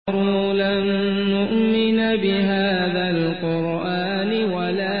لن نؤمن بهذا القرآن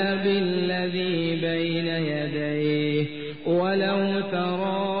ولا بالذي بين يديه ولو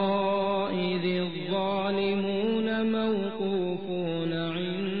ترى إذ الظالمون موقوفون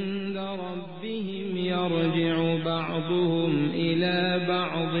عند ربهم يرجع بعضهم إلى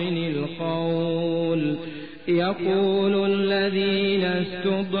بعض القول يقول الذين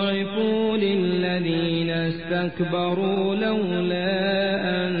استضعفوا للذين استكبروا لولا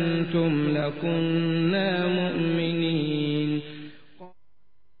أنتم لكنا مؤمنين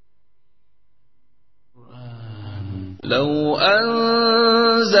لو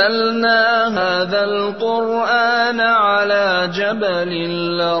أنزلنا هذا القرآن على جبل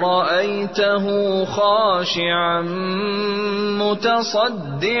لرأيته خاشعا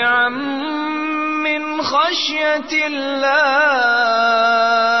متصدعا من خشية الله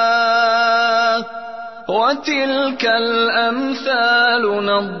وتلك الأمثال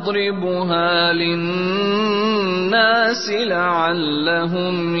نضربها للناس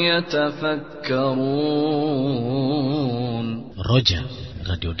لعلهم يتفكرون. رجاء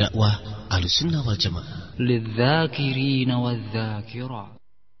راديو دعوة أهلُسُنَّةِ وَالْجَمَاعَةِ للذاكرين والذاكرات.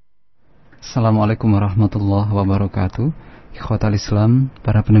 Assalamualaikum warahmatullahi wabarakatuh. Ikhwatal Islam,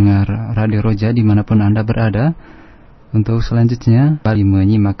 para pendengar Radio Roja dimanapun Anda berada. Untuk selanjutnya kembali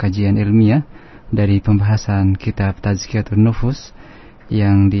menyimak kajian ilmiah dari pembahasan kitab Tazkiyatun Nufus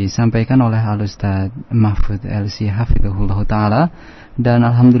yang disampaikan oleh Al-Ustaz Mahfud LC Hafidhullah Ta'ala. Dan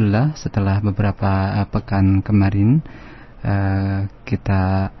Alhamdulillah setelah beberapa pekan kemarin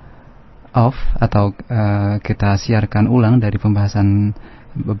kita off atau kita siarkan ulang dari pembahasan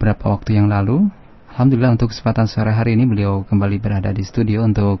beberapa waktu yang lalu, alhamdulillah untuk kesempatan sore hari ini beliau kembali berada di studio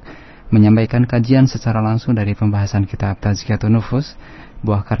untuk menyampaikan kajian secara langsung dari pembahasan kitab Tazkiyatun Nufus,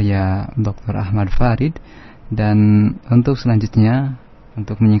 buah karya Dr. Ahmad Farid. Dan untuk selanjutnya,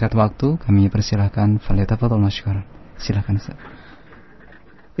 untuk menyingkat waktu, kami persilahkan falyatafadhal masykur. Silakan Ustaz.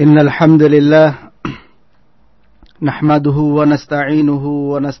 Innal hamdalillah nahmaduhu wa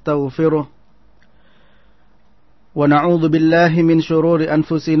nasta'inuhu wa nastaghfiruh wa na'udzu billahi min shururi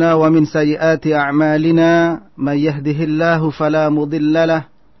anfusina wa min sayyiati a'malina may yahdihillahu fala mudilla lahu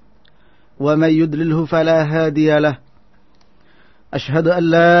wa may yudlilhu fala hadiya lahu. Ashhadu an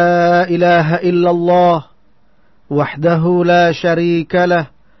la ilaha illallah wahdahu la sharika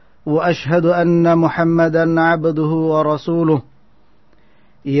lahu wa ashhadu anna Muhammadan 'abduhu wa rasuluh.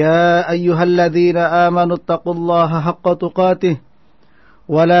 Ya ayyuhalladzina amanu taqullaha haqqa tuqatih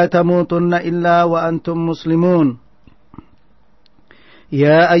wa la tamutunna illa wa antum muslimun.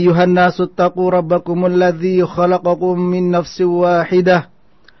 Ya ayyuhan nasu taqu rabbakumul ladzi khalaqakum min nafsin wahidah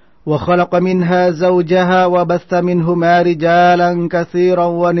wa khalaqa minha zawjaha wa batha minhuma rijalan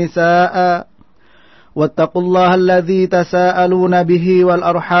katsiran wa nisaa'a wattaqullaha alladzi tasaaluna bihi wal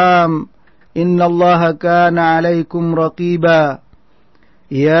arham innallaha kana 'alaykum raqiba.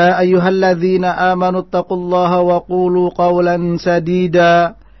 Ya ayyuhalladzina amanu taqullaha wa qulu qawlan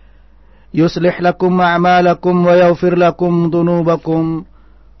sadida yuslih lakum a'malakum wa yaghfir lakum dhunubakum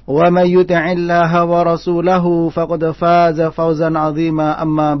wa may yuti'illaha wa rasulahu faqad faza fawzan 'azima.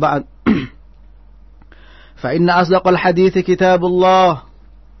 Amma ba'd. Fa inna asdaqal hadithi kitabullah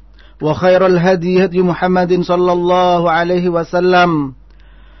wa khairal hadi hadi Muhammadin sallallahu alaihi wasallam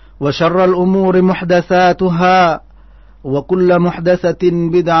wa syarral umuri muhdatsatuha wa kullu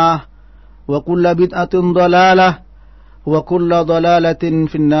muhdatsatin bid'ah wa kullu bid'atin dhalalah wa kullu dhalalatin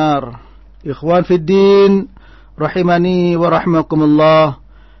finnar. Ikhwan fid din rahimani wa rahimakumullah.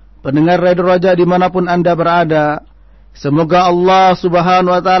 Pendengar Radio Raja dimanapun Anda berada, semoga Allah Subhanahu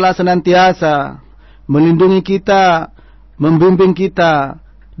wa ta'ala senantiasa melindungi kita, membimbing kita,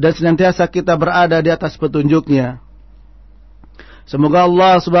 dan senantiasa kita berada di atas petunjuknya. Semoga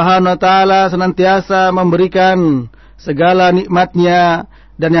Allah Subhanahu wa ta'ala senantiasa memberikan segala nikmatnya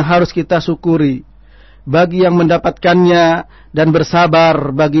dan yang harus kita syukuri bagi yang mendapatkannya, dan bersabar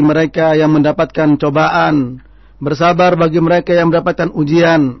bagi mereka yang mendapatkan cobaan, bersabar bagi mereka yang mendapatkan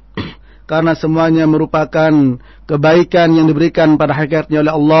ujian, karena semuanya merupakan kebaikan yang diberikan pada hakikatnya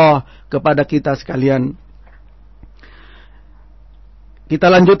oleh Allah kepada kita sekalian. Kita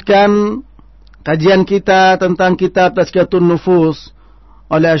lanjutkan kajian kita tentang kitab Tazkiyatun Nufus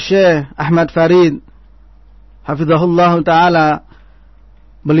oleh Syekh Ahmad Farid hafizahullah ta'ala.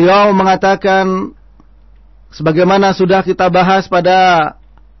 Beliau mengatakan, sebagaimana sudah kita bahas pada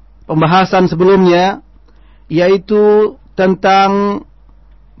pembahasan sebelumnya, yaitu tentang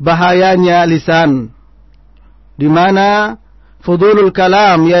bahayanya lisan, di mana fudulul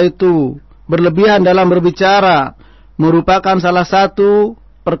kalam, yaitu berlebihan dalam berbicara, merupakan salah satu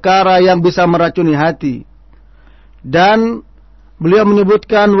perkara yang bisa meracuni hati. Dan beliau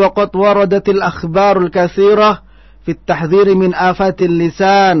menyebutkan waqad waradatil akhbarul katsirah fit tahdhir min afatil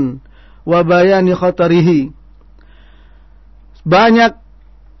lisan wa bayani khatarihi. Banyak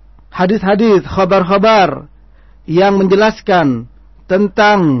hadis-hadis, khabar-khabar yang menjelaskan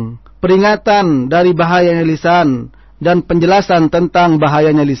tentang peringatan dari bahayanya lisan dan penjelasan tentang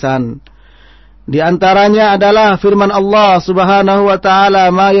bahayanya lisan. Di antaranya adalah firman Allah Subhanahu wa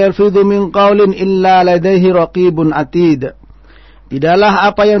taala, "Ma yalfidhu min qaulin illa ladaihi raqibun atid." Tidaklah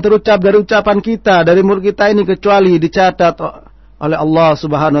apa yang terucap dari ucapan kita, dari mulut kita ini kecuali dicatat oleh Allah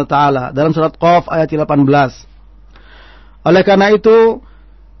Subhanahu wa taala dalam surat Qaf ayat 18. Oleh karena itu,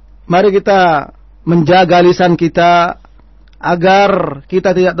 mari kita menjaga lisan kita agar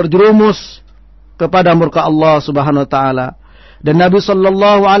kita tidak terjerumus kepada murka Allah Subhanahu wa taala. Dan Nabi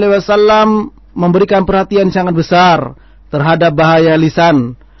sallallahu alaihi wasallam memberikan perhatian sangat besar terhadap bahaya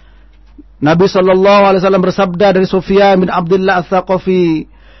lisan. Nabi sallallahu alaihi wasallam bersabda dari Sufyan bin Abdullah Ats-Tsaqafi,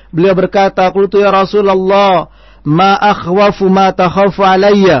 beliau berkata, "Qultu ya Rasulullah, ma akhwafu ma takhafu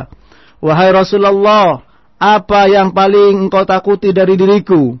alayya?" Wahai Rasulullah, apa yang paling engkau takuti dari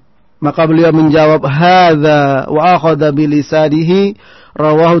diriku? Maka beliau menjawab, "Hadza wa akhadha bi lisanihi,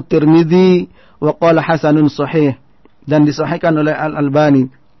 rawahu Tirmidzi wa qala hasanun sahih." Dan disahihkan oleh Al-Albani.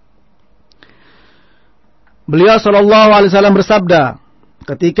 Beliau sallallahu alaihi wasallam bersabda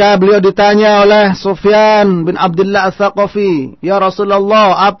ketika beliau ditanya oleh Sufyan bin Abdullah Ats-Tsaqafi, "Ya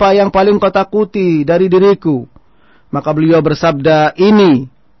Rasulullah, apa yang paling kau takuti dari diriku?" Maka beliau bersabda, "Ini."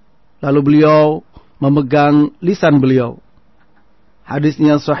 Lalu beliau memegang lisan beliau.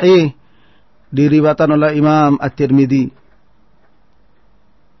 Hadisnya sahih, diriwayatkan oleh Imam At-Tirmidzi.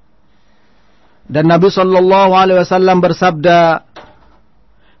 Dan Nabi sallallahu alaihi wasallam bersabda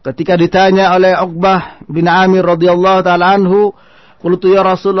ketika ditanya oleh Uqbah bin Amir radhiyallahu taala anhu, "Qultu ya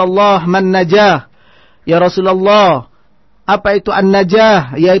Rasulullah, man najah?" Ya Rasulullah, apa itu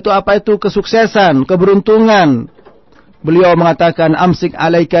an-najah? Yaitu apa itu kesuksesan, keberuntungan? Beliau mengatakan, "Amsik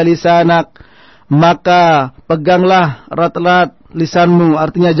alaika lisanak." Maka peganglah erat-erat lisanmu,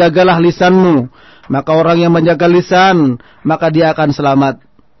 artinya jagalah lisanmu. Maka orang yang menjaga lisan, maka dia akan selamat.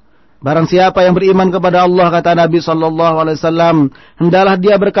 Barang siapa yang beriman kepada Allah, kata Nabi sallallahu alaihi wasallam, hendaklah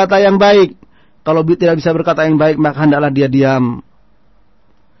dia berkata yang baik. Kalau tidak bisa berkata yang baik, maka hendaklah dia diam.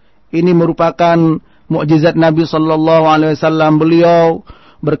 Ini merupakan mukjizat Nabi sallallahu alaihi wasallam. Beliau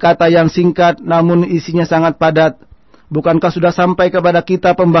berkata yang singkat namun isinya sangat padat. Bukankah sudah sampai kepada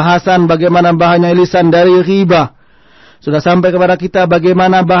kita pembahasan bagaimana bahayanya lisan dari ghibah? Sudah sampai kepada kita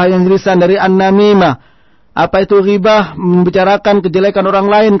bagaimana bahayanya lisan dari an-namimah. Apa itu ghibah? Membicarakan kejelekan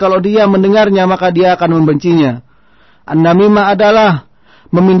orang lain. Kalau dia mendengarnya, maka dia akan membencinya. An-namimah adalah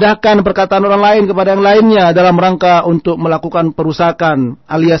memindahkan perkataan orang lain kepada yang lainnya dalam rangka untuk melakukan perusakan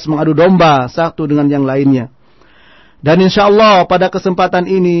alias mengadu domba satu dengan yang lainnya. Dan insyaallah pada kesempatan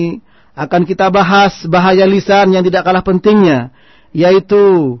ini akan kita bahas bahaya lisan yang tidak kalah pentingnya,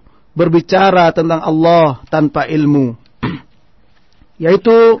 yaitu berbicara tentang Allah tanpa ilmu.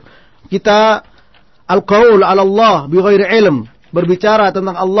 Yaitu kita al-qaul 'ala Allah bighairi ilm, berbicara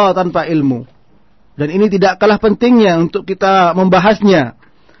tentang Allah tanpa ilmu. Dan ini tidak kalah pentingnya untuk kita membahasnya,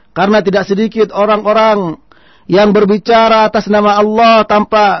 karena tidak sedikit orang-orang yang berbicara atas nama Allah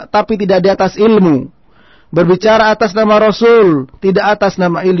tapi tidak di atas ilmu. Berbicara atas nama Rasul, tidak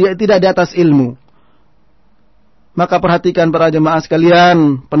di atas ilmu. Maka perhatikan para jemaah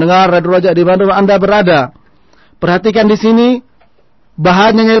sekalian, pendengar Radio Raja di mana Anda berada. Perhatikan di sini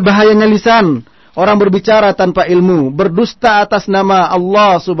bahayanya lisan. Orang berbicara tanpa ilmu, berdusta atas nama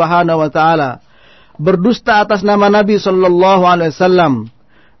Allah Subhanahu wa taala, berdusta atas nama Nabi sallallahu alaihi wasallam.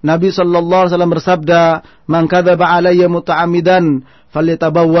 Nabi sallallahu alaihi wasallam bersabda, "Man kadzaba alayya muta'ammidan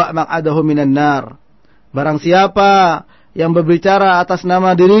falyatabawwa maq'adahu minan nar." Barang siapa yang berbicara atas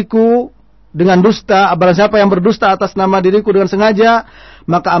nama diriku dengan dusta, barang siapa yang berdusta atas nama diriku dengan sengaja,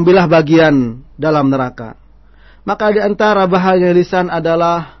 maka ambillah bagian dalam neraka. Maka di antara bahaya lisan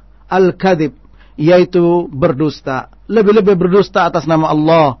adalah al-kadzib, yaitu berdusta. Lebih-lebih berdusta atas nama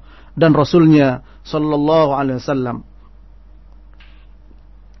Allah dan Rasulnya sallallahu alaihi wasallam.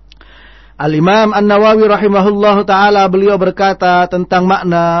 Al-Imam An-Nawawi rahimahullahu ta'ala beliau berkata tentang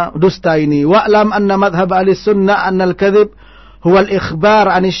makna dusta ini. Wa'lam anna madhhab ahli sunnah anna al-kadhib huwa al-ikhbar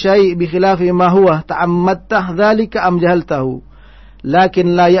 'ani syai' bi khilafi ma huwa ta'ammadtah dzalika am jahaltahu.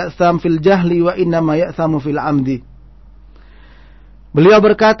 Lakin la ya'tham fil jahli wa innama ya'thamu fil 'amdi. Beliau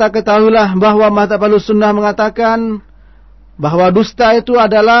berkata, ketahuilah bahwa madhhab ahli sunnah mengatakan bahwa dusta itu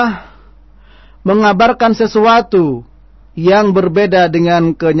adalah mengabarkan sesuatu yang berbeda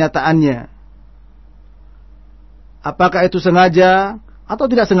dengan kenyataannya. Apakah itu sengaja atau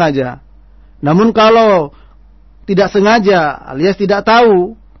tidak sengaja. Namun kalau tidak sengaja alias tidak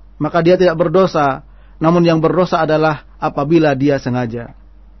tahu, maka dia tidak berdosa. Namun yang berdosa adalah apabila dia sengaja.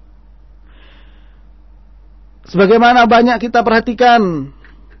 Sebagaimana banyak kita perhatikan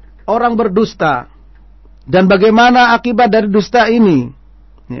orang berdusta dan bagaimana akibat dari dusta ini.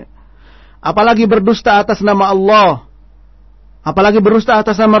 Apalagi berdusta atas nama Allah, apalagi berdusta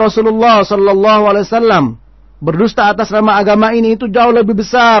atas nama Rasulullah sallallahu alaihi wasallam, berdusta atas nama agama ini, itu jauh lebih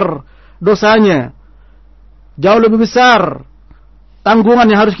besar dosanya, jauh lebih besar tanggungan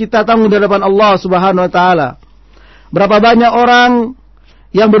yang harus kita tanggung di hadapan Allah Subhanahu wa taala. Berapa banyak orang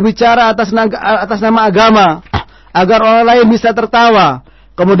yang berbicara atas nama agama agar orang lain bisa tertawa,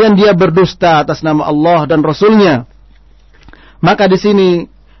 kemudian dia berdusta atas nama Allah dan Rasulnya. Maka di sini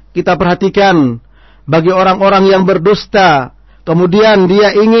kita perhatikan, bagi orang-orang yang berdusta, kemudian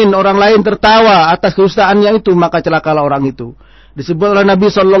dia ingin orang lain tertawa atas kedustaannya itu, maka celakalah orang itu. Disebut oleh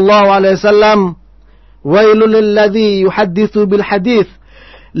Nabi sallallahu alaihi wasallam, "Wailul lilladzi yuhadditsu bil hadits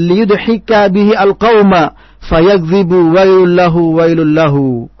liyudhika bihi al-qauma fayakdzibu wailul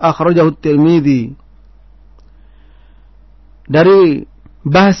lahu." Akhrajahu Tirmidzi. Dari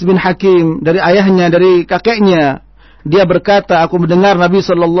Bahs bin Hakim, dari ayahnya, dari kakeknya, dia berkata, aku mendengar Nabi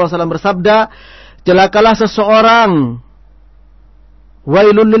sallallahu alaihi wasallam bersabda, celakalah seseorang,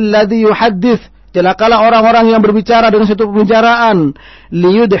 wailul lilladzi yuhaddits, celakalah orang-orang yang berbicara dengan suatu pembicaraan,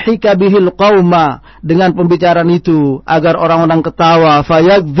 liyudhika bihil qauma, dengan pembicaraan itu agar orang-orang ketawa,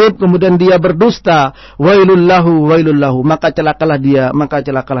 fayakdzib, kemudian dia berdusta, wailul lahu, maka celakalah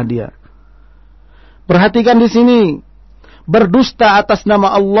dia. Perhatikan di sini, berdusta atas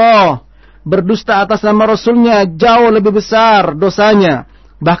nama Allah, berdusta atas nama Rasulnya jauh lebih besar dosanya.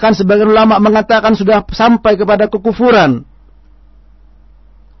 Bahkan sebagian ulama mengatakan sudah sampai kepada kekufuran,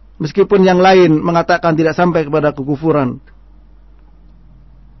 meskipun yang lain mengatakan tidak sampai kepada kekufuran.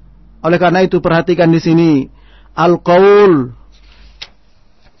 Oleh karena itu perhatikan di sini, al-qaul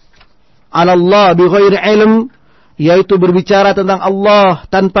 'ala Allah bighairi ilm, yaitu berbicara tentang Allah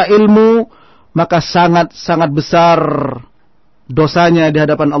tanpa ilmu, maka sangat besar dosanya di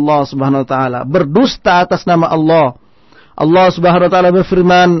hadapan Allah Subhanahu wa taala. Berdusta atas nama Allah. Allah Subhanahu wa taala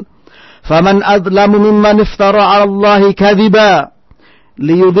berfirman, "Faman adlamu mimman iftara 'ala Allahi kadhiba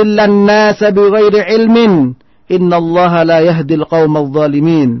liyudilla an-nasa bighairi ilmin, innallaha la yahdil qaumadh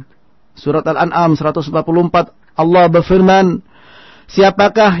dhalimin." Surat Al-An'am 144, Allah berfirman,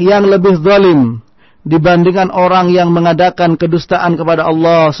 siapakah yang lebih zalim dibandingkan orang yang mengadakan kedustaan kepada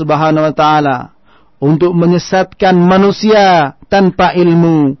Allah Subhanahu wa taala untuk menyesatkan manusia tanpa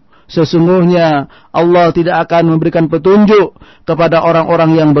ilmu. Sesungguhnya Allah tidak akan memberikan petunjuk kepada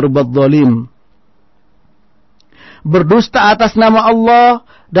orang-orang yang berbuat zalim. Berdusta atas nama Allah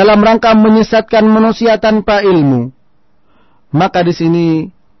dalam rangka menyesatkan manusia tanpa ilmu. Maka di sini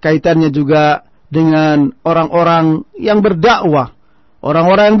kaitannya juga dengan orang-orang yang berdakwah.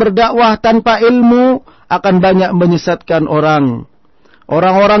 Orang-orang yang berdakwah tanpa ilmu akan banyak menyesatkan orang.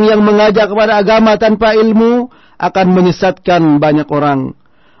 Orang-orang yang mengajak kepada agama tanpa ilmu akan menyesatkan banyak orang.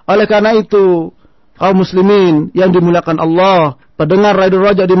 Oleh karena itu, kaum muslimin yang dimuliakan Allah, pendengar Radio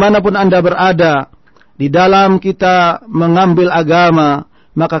Raja dimanapun Anda berada, di dalam kita mengambil agama,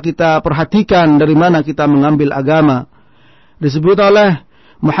 maka kita perhatikan dari mana kita mengambil agama. Disebut oleh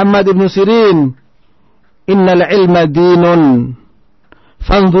Muhammad ibn Sirin, innal ilma dinun,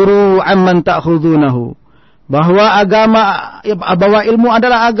 fanzuru amman ta'khudunahu. Bahwa ilmu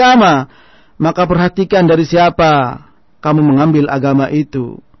adalah agama, maka perhatikan dari siapa kamu mengambil agama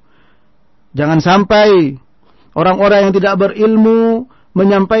itu. Jangan sampai orang-orang yang tidak berilmu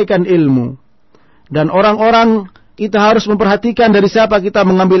menyampaikan ilmu. Dan orang-orang, kita harus memperhatikan dari siapa kita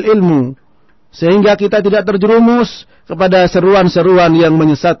mengambil ilmu, sehingga kita tidak terjerumus kepada seruan-seruan yang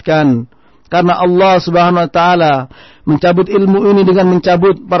menyesatkan. Karena Allah Subhanahu wa taala mencabut ilmu ini dengan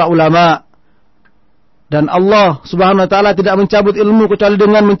mencabut para ulama. Dan Allah Subhanahu wa taala tidak mencabut ilmu kecuali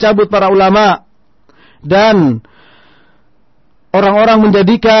dengan mencabut para ulama. Dan orang-orang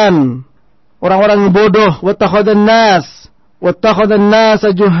menjadikan orang-orang yang bodoh, wattakhadhan nas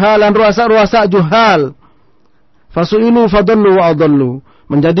juhalan, ruasa juhal. Fasu'ilu fadallu wa adallu.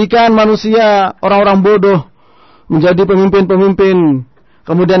 Menjadikan manusia orang-orang bodoh menjadi pemimpin-pemimpin,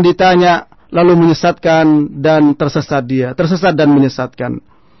 kemudian ditanya lalu menyesatkan dan tersesat dan menyesatkan.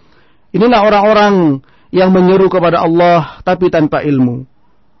 Inilah orang-orang yang menyeru kepada Allah tapi tanpa ilmu.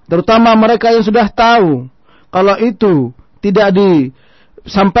 Terutama mereka yang sudah tahu kalau itu tidak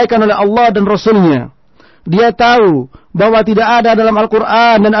disampaikan oleh Allah dan Rasulnya. Dia tahu bahwa tidak ada dalam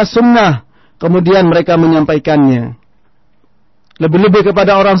Al-Quran dan As-Sunnah, kemudian mereka menyampaikannya. Lebih-lebih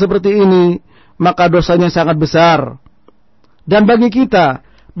kepada orang seperti ini, maka dosanya sangat besar. Dan bagi kita,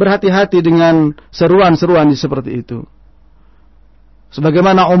 berhati-hati dengan seruan-seruan seperti itu.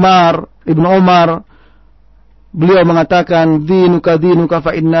 Sebagaimana Ibnu Umar, beliau mengatakan, dinuka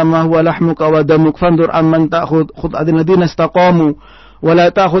fa innama huwa lahmuka wa damuk fandur amman ta'khud khudh adil ladina istaqamu wa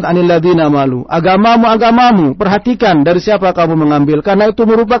la ta'khudh anil ladina malu. Agamamu, perhatikan dari siapa kamu mengambil, karena itu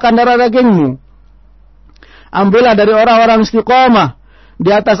merupakan darah dagingmu. Ambillah dari orang-orang istiqamah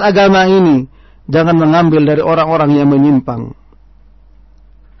di atas agama ini, jangan mengambil dari orang-orang yang menyimpang.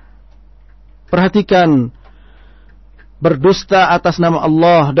 Perhatikan, berdusta atas nama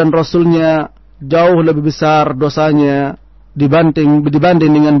Allah dan Rasulnya jauh lebih besar dosanya dibanding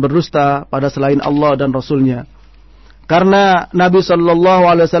dengan berdusta pada selain Allah dan Rasulnya. Karena Nabi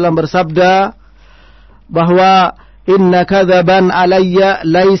SAW bersabda bahwa inna kadzaban alayya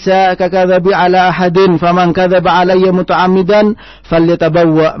laisa kakadzabi ala ahadin faman kadzaba alayya muta'ammidan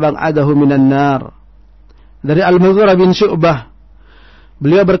falyatabawwa maq'adahu minan nar. Dari Al-Mughirah bin Syu'bah,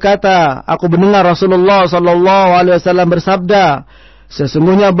 beliau berkata, aku mendengar Rasulullah SAW bersabda,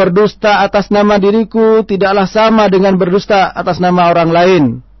 sesungguhnya berdusta atas nama diriku tidaklah sama dengan berdusta atas nama orang lain.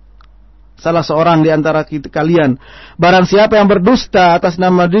 Salah seorang di antara kalian, barang siapa yang berdusta atas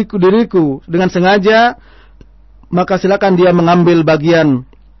nama diriku dengan sengaja, maka silakan dia mengambil bagian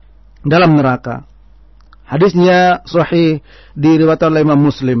dalam neraka. Hadisnya sahih, diriwayatkan oleh Imam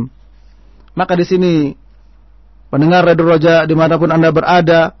Muslim. Maka di sini, pendengar Radio Roja dimanapun Anda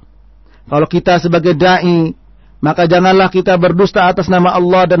berada, kalau kita sebagai da'i, maka janganlah kita berdusta atas nama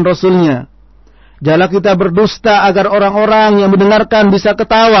Allah dan Rasulnya. Janganlah kita berdusta agar orang-orang yang mendengarkan bisa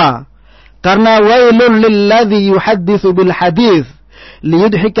ketawa. Karena wailun lilladzi yuhadditsu bil hadits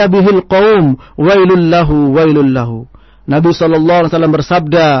liyudhika bihil qaum wailul lahu. Nabi SAW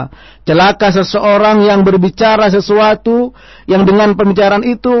bersabda, celaka seseorang yang berbicara sesuatu yang dengan pembicaraan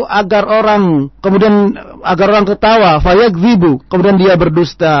itu agar orang ketawa, fayakdzibu, kemudian dia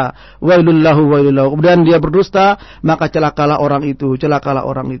berdusta, wailul lahu. Kemudian dia berdusta, maka celakalah orang itu.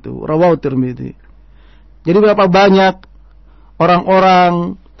 Rawahu Tirmidzi. Jadi berapa banyak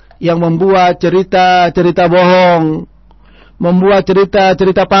orang-orang yang membuat cerita bohong, membuat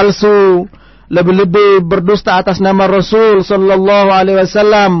cerita palsu, lebih-lebih berdusta atas nama Rasul sallallahu alaihi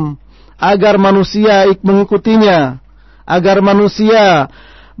wasallam agar manusia mengikutinya, agar manusia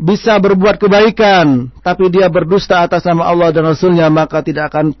bisa berbuat kebaikan, tapi dia berdusta atas nama Allah dan Rasulnya, maka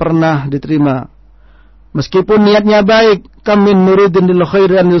tidak akan pernah diterima. Meskipun niatnya baik, kam min muridin lil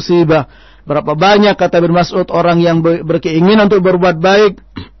khairin yusibah. Berapa banyak, kata Ibnu Mas'ud, orang yang berkeinginan untuk berbuat baik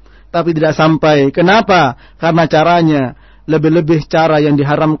tapi tidak sampai. Kenapa? Karena caranya lebih-lebih cara yang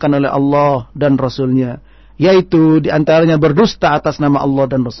diharamkan oleh Allah dan Rasulnya, yaitu diantaranya berdusta atas nama Allah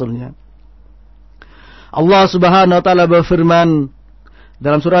dan Rasulnya. Allah Subhanahu wa ta'ala berfirman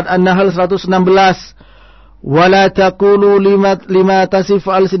dalam surat An-Nahl 116, وَلَا تَقُولُوا لِمَا تَصِفُ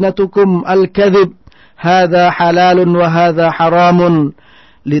أَلْسِنَتُكُمْ الْكَذِبَ هَذَا حَلَالٌ وَهَذَا حَرَامٌ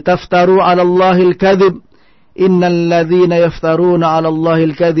لِتَفْتَرُوا عَلَى اللَّهِ الْكَذِبَ Innal ladzina yaftaruna 'ala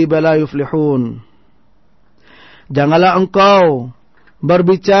Allahil kadhiba la yuflihun. Janganlah engkau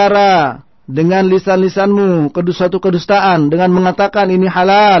berbicara dengan lisan-lisanmu suatu kedustaan dengan mengatakan ini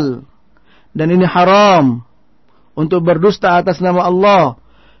halal dan ini haram untuk berdusta atas nama Allah.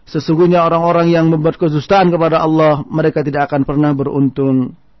 Sesungguhnya orang-orang yang membuat kedustaan kepada Allah, mereka tidak akan pernah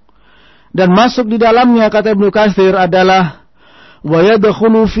beruntung. Dan masuk di dalamnya, kata Ibnu Katsir, adalah wa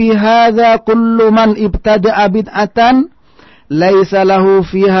yadkhulu fi hadza kullu man ibtada'a bid'atan laisa lahu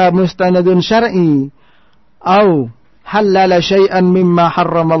fiha mustanadun syar'i aw halala syai'an mimma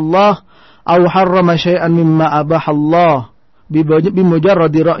harrama Allah aw harrama syai'an mimma abaha Allah bi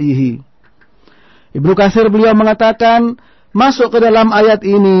mujarradi ra'yihi. Ibnu Katsir beliau mengatakan, masuk ke dalam ayat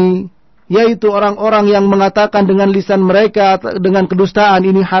ini yaitu orang-orang yang mengatakan dengan lisan mereka dengan kedustaan,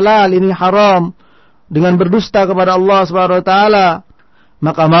 ini halal, ini haram, dengan berdusta kepada Allah Subhanahu wa taala.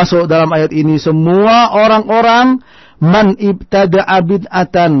 Maka masuk dalam ayat ini semua orang-orang man ibtada'a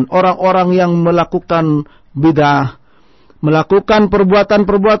bid'atan, orang-orang yang melakukan bid'ah, melakukan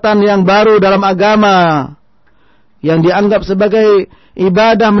perbuatan-perbuatan yang baru dalam agama yang dianggap sebagai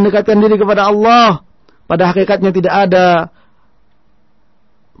ibadah mendekatkan diri kepada Allah, pada hakikatnya tidak ada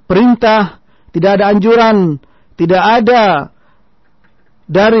perintah, tidak ada anjuran, tidak ada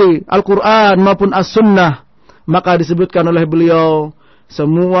dari Al-Quran maupun As-Sunnah. Maka disebutkan oleh beliau,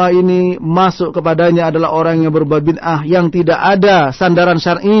 semua ini masuk kepadanya adalah orang yang berbuat bid'ah yang tidak ada sandaran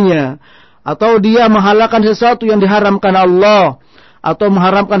syar'inya, atau dia menghalalkan sesuatu yang diharamkan Allah, atau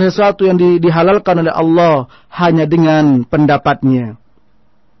mengharamkan sesuatu yang dihalalkan oleh Allah hanya dengan pendapatnya.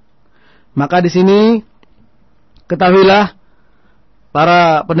 Maka di sini ketahuilah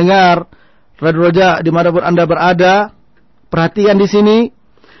para pendengar Radio Roja dimanapun Anda berada, perhatian di sini,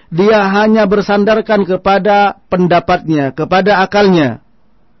 dia hanya bersandarkan kepada pendapatnya, kepada akalnya.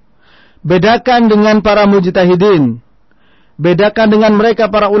 Bedakan dengan para mujtahidin. Bedakan dengan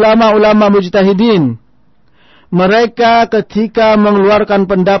mereka para ulama-ulama mujtahidin. Mereka ketika mengeluarkan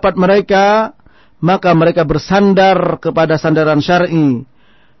pendapat mereka, maka mereka bersandar kepada sandaran syar'i.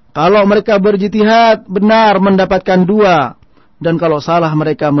 Kalau mereka berijtihad benar mendapatkan 2, dan kalau salah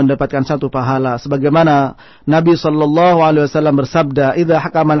mereka mendapatkan 1 pahala. Sebagaimana Nabi sallallahu alaihi wasallam bersabda, "Idza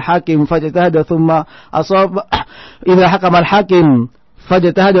hakamal hakim fajtahada thumma asaba, idza hakamal hakim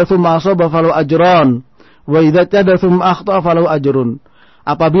fajtahada thumma asaba falahu ajran, wa idza ijtahada thumma akhta falahu ajrun."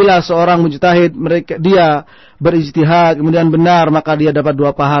 Apabila seorang mujtahid dia berijtihad kemudian benar, maka dia dapat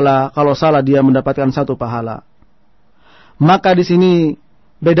 2 pahala. Kalau salah dia mendapatkan 1 pahala. Maka di sini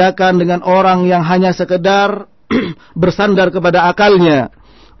bedakan dengan orang yang hanya sekedar bersandar kepada akalnya,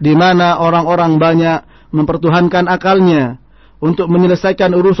 di mana orang-orang banyak mempertuhankan akalnya untuk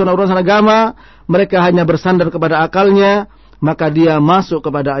menyelesaikan urusan-urusan agama. Mereka hanya bersandar kepada akalnya, maka dia masuk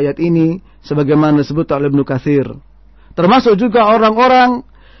kepada ayat ini sebagaimana disebut oleh Ibnu Katsir. Termasuk juga orang-orang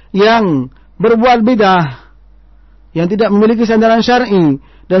yang berbuat bidah, yang tidak memiliki sandaran syar'i,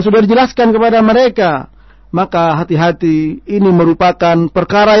 dan sudah dijelaskan kepada mereka. Maka hati-hati, ini merupakan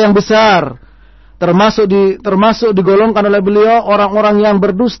perkara yang besar. Termasuk digolongkan oleh beliau orang-orang yang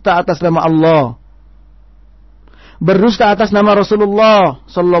berdusta atas nama Allah, berdusta atas nama Rasulullah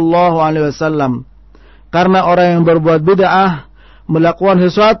sallallahu alaihi wasallam. Karena orang yang berbuat bid'ah melakukan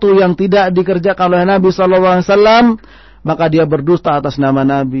sesuatu yang tidak dikerjakan oleh Nabi sallallahu alaihi wasallam, maka dia berdusta atas nama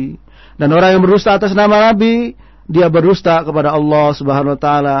Nabi. Dan orang yang berdusta atas nama Nabi, dia berdusta kepada Allah Subhanahu wa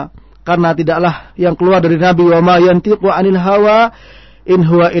taala. Karena tidaklah yang keluar dari Nabi, wa ma yantiqu 'anil hawa in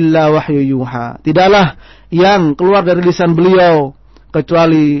huwa illa wahyu yuha. Tidaklah yang keluar dari lisan beliau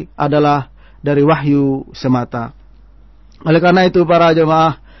kecuali adalah dari wahyu semata. Oleh karena itu para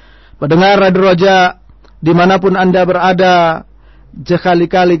jemaah pendengar Radio Roja dimanapun Anda berada,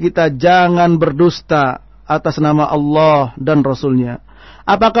 sekali-kali kita jangan berdusta atas nama Allah dan Rasulnya.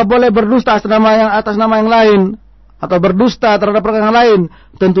 Apakah boleh berdusta atas nama yang lain? Atau berdusta terhadap perkara yang lain?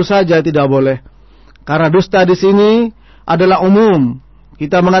 Tentu saja tidak boleh. Karena dusta di sini adalah umum.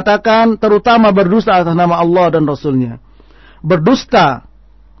 Kita mengatakan terutama berdusta atas nama Allah dan Rasulnya. Berdusta,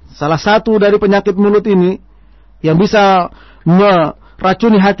 salah satu dari penyakit mulut ini yang bisa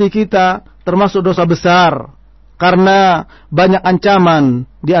meracuni hati kita, termasuk dosa besar. Karena banyak ancaman.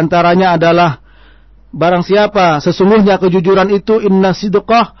 Di antaranya adalah barang siapa sesungguhnya kejujuran itu inna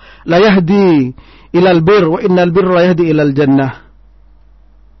sidqah la yahdi ilal bir wa innal birra la yahdi ilal jannah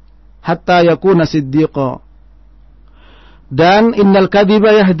hatta yakuna siddiqa. Dan innal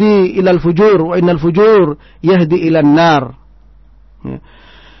kadhiba yahdi ilal fujur wa innal fujur yahdi ilan nar.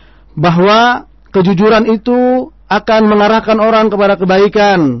 Bahwa kejujuran itu akan mengarahkan orang kepada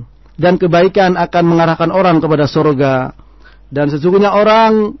kebaikan, dan kebaikan akan mengarahkan orang kepada surga. Dan sesungguhnya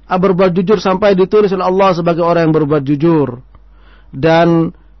orang berbuat jujur sampai ditulis oleh Allah sebagai orang yang berbuat jujur.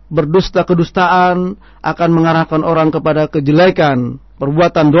 Dan berdusta, kedustaan akan mengarahkan orang kepada kejelekan,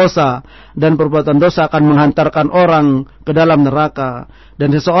 perbuatan dosa. Dan perbuatan dosa akan menghantarkan orang ke dalam neraka.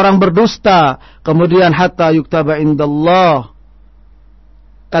 Dan seseorang berdusta, kemudian hatta yuktaba indallah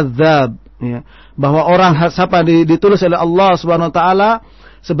kadzdzab, ya. Bahwa orang siapa ditulis oleh Allah Subhanahu wa taala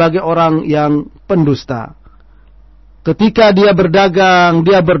sebagai orang yang pendusta. Ketika dia berdagang,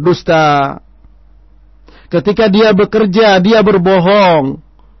 dia berdusta. Ketika dia bekerja, dia berbohong.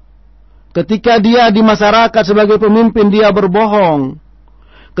 Ketika dia di masyarakat sebagai pemimpin, dia berbohong.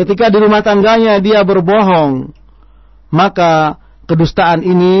 Ketika di rumah tangganya, dia berbohong. Maka kedustaan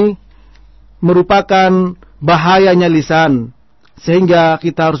ini merupakan bahayanya lisan. Sehingga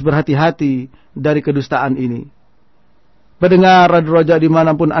kita harus berhati-hati dari kedustaan ini. Pendengar Radio Roja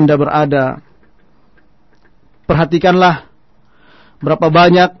dimanapun Anda berada, perhatikanlah berapa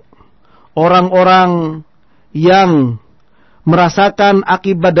banyak orang-orang yang merasakan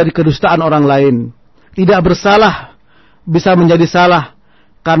akibat dari kedustaan orang lain. Tidak bersalah bisa menjadi salah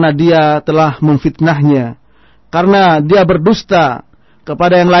karena dia telah memfitnahnya, karena dia berdusta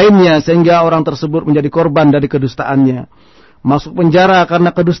kepada yang lainnya sehingga orang tersebut menjadi korban dari kedustaannya. Masuk penjara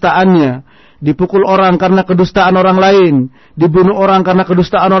karena kedustaannya, dipukul orang karena kedustaan orang lain, dibunuh orang karena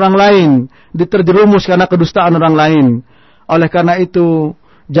kedustaan orang lain, diterjerumus karena kedustaan orang lain. Oleh karena itu,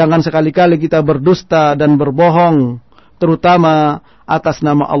 jangan sekali-kali kita berdusta dan berbohong, terutama atas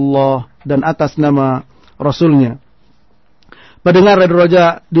nama Allah dan atas nama Rasulnya. Pendengar Radio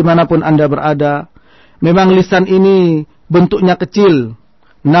Roja dimanapun Anda berada, memang lisan ini bentuknya kecil,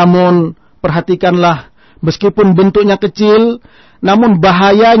 namun perhatikanlah, meskipun bentuknya kecil, namun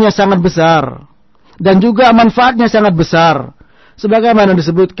bahayanya sangat besar. Dan juga manfaatnya sangat besar. Sebagaimana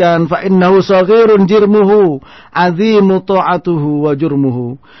disebutkan, fa innahu shaghirun jirmuhu, azimu ta'atuhu wa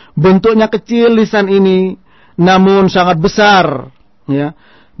jurmuhu. Bentuknya kecil lisan ini, namun sangat besar, ya.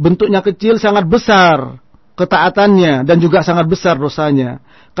 Bentuknya kecil sangat besar ketaatannya dan juga sangat besar dosanya.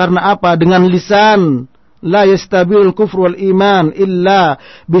 Karena apa? Dengan lisan la yastabilul kufru wal iman illa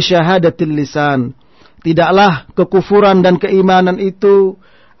bi syahadatil lisan. Tidaklah kekufuran dan keimanan itu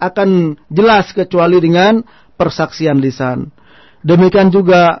akan jelas kecuali dengan persaksian lisan. Demikian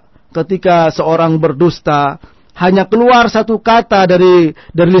juga ketika seorang berdusta, hanya keluar satu kata dari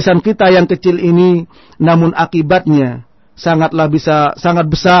lisan kita yang kecil ini, namun akibatnya sangat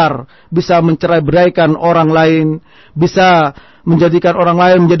besar, bisa mencerai-beraikan orang lain, bisa menjadikan orang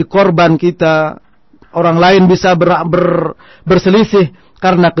lain menjadi korban kita, orang lain bisa berselisih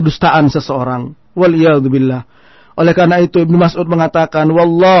karena kedustaan seseorang. Waliyadzubillah. Oleh karena itu Ibnu Mas'ud mengatakan,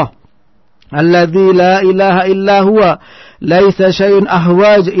 wallah alladzi la ilaha illa huwa laisa syai'un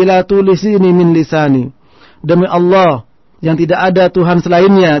ahwaj ila tulisini min lisani. Demi Allah yang tidak ada Tuhan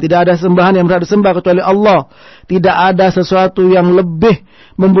selainnya, tidak ada sembahan yang berhak disembah kecuali Allah, tidak ada sesuatu yang lebih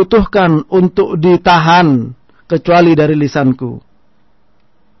membutuhkan untuk ditahan kecuali dari lisanku.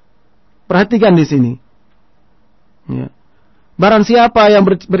 Perhatikan di sini, ya. Barang siapa yang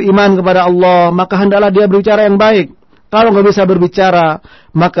beriman kepada Allah, maka hendaklah dia berbicara yang baik. Kalau nggak bisa berbicara,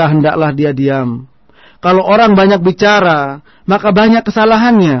 maka hendaklah dia diam. Kalau orang banyak bicara, maka banyak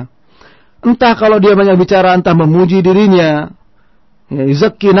kesalahannya. Entah kalau dia banyak bicara, entah memuji dirinya, ya,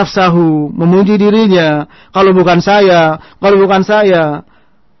 yuzakki nafsahu, memuji dirinya. Kalau bukan saya,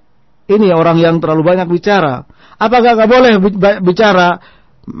 ini orang yang terlalu banyak bicara. Apakah nggak boleh bicara?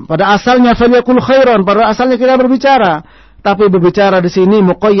 Pada asalnya falyakul khairan, pada asalnya kita berbicara. Tapi berbicara di sini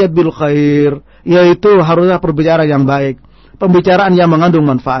muqayyad bil khair, yaitu harusnya berbicara yang baik, pembicaraan yang mengandung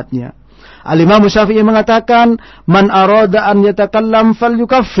manfaatnya. Al-Imam Syafi'i mengatakan, man arada an yatakallam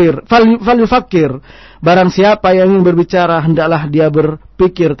falyufakkir. Barang siapa yang ingin berbicara, hendaklah dia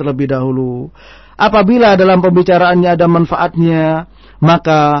berpikir terlebih dahulu. Apabila dalam pembicaraannya ada manfaatnya,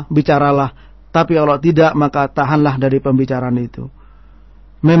 maka bicaralah. Tapi kalau tidak, maka tahanlah dari pembicaraan itu.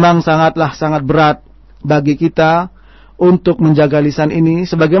 Memang sangat berat bagi kita untuk menjaga lisan ini,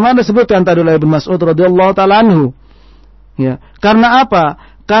 sebagaimana disebutkan tadi oleh Ibnu Mas'ud radhiyallahu taala anhu. Ya, karena apa?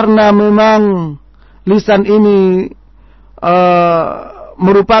 Karena memang lisan ini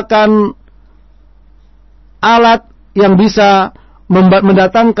merupakan alat yang bisa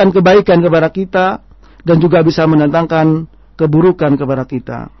mendatangkan kebaikan kepada kita dan juga bisa mendatangkan keburukan kepada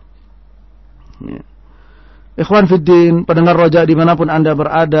kita. Ya. Ikhwan fiddin, pendengar roja dimanapun Anda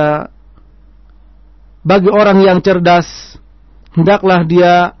berada, bagi orang yang cerdas, hendaklah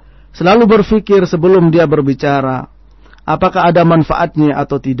dia selalu berpikir sebelum dia berbicara, apakah ada manfaatnya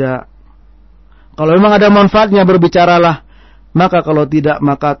atau tidak. Kalau memang ada manfaatnya, berbicaralah. Maka kalau tidak,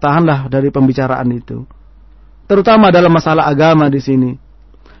 maka tahanlah dari pembicaraan itu. Terutama dalam masalah agama di sini.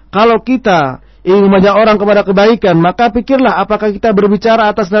 Kalau kita ingin mengajak orang kepada kebaikan, maka pikirlah apakah kita berbicara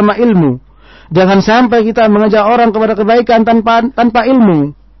atas nama ilmu. Jangan sampai kita mengajak orang kepada kebaikan tanpa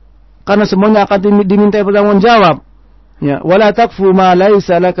ilmu. Karena semuanya akan dimintai pertanggungjawab. Ya, wala takfu ma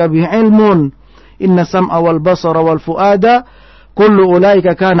laisa laka bihi ilmun. Inna sam'a wal basara wal fuada kullu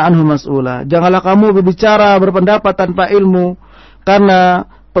ulaika kana anhu mas'ula. Janganlah kamu berbicara, berpendapat tanpa ilmu, karena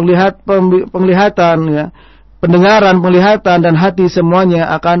penglihatan, ya, pendengaran, penglihatan dan hati semuanya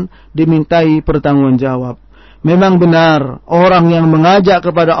akan dimintai pertanggungjawab. Memang benar, orang yang mengajak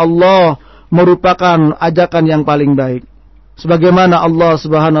kepada Allah merupakan ajakan yang paling baik. Sebagaimana Allah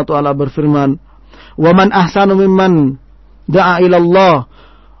Subhanahu wa taala berfirman, "Wa man ahsanu mimman da'a ila Allah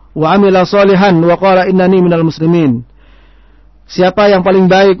wa 'amila shalihan wa qala innani minal muslimin." Siapa yang paling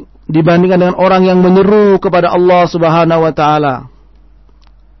baik dibandingkan dengan orang yang menyeru kepada Allah Subhanahu wa taala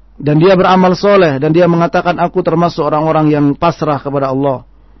dan dia beramal soleh dan dia mengatakan aku termasuk orang-orang yang pasrah kepada Allah.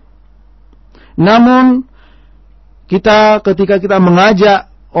 Namun ketika kita mengajak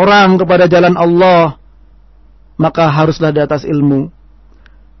orang kepada jalan Allah, maka haruslah di atas ilmu.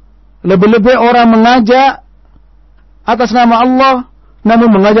 Lebih-lebih orang mengajak atas nama Allah,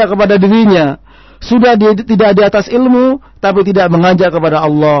 namun mengajak kepada dirinya. Sudah dia tidak di atas ilmu, tapi tidak mengajak kepada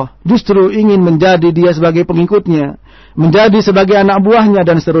Allah. Justru ingin menjadi dia sebagai pengikutnya, menjadi sebagai anak buahnya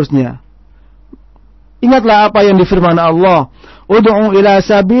dan seterusnya. Ingatlah apa yang difirman Allah, "Ud'u ila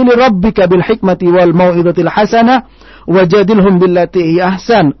sabili rabbika bil hikmati wal mau'izatil hasanah wajadilhum billati hi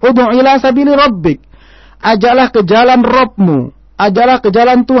ahsan." Ud'u ila sabili rabbik. Ajaklah ke jalan Rabbmu, ajaklah ke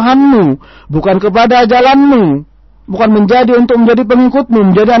jalan Tuhanmu, bukan kepada jalanmu, bukan untuk menjadi pengikutmu,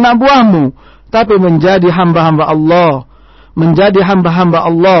 menjadi anak buahmu, tapi menjadi hamba-hamba Allah, menjadi hamba-hamba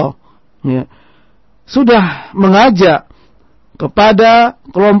Allah. Ya. Sudah mengajak kepada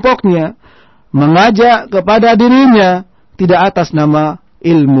kelompoknya, mengajak kepada dirinya, tidak atas nama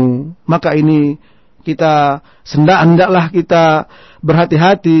ilmu. Maka ini kita hendaklah kita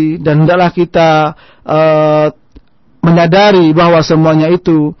berhati-hati dan hendaklah kita menyadari bahwa semuanya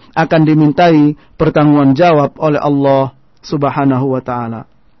itu akan dimintai pertanggunganjawab oleh Allah Subhanahu wa taala.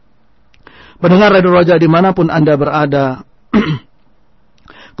 Pendengar Radio Raja dimanapun Anda berada,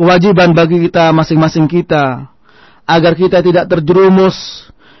 kewajiban bagi kita masing-masing kita agar kita tidak terjerumus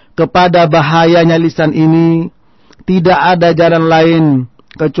kepada bahayanya lisan ini. Tidak ada jalan lain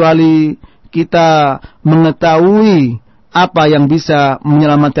kecuali kita mengetahui apa yang bisa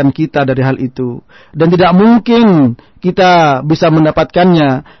menyelamatkan kita dari hal itu. Dan tidak mungkin kita bisa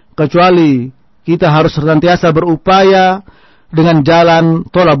mendapatkannya kecuali kita harus senantiasa berupaya dengan jalan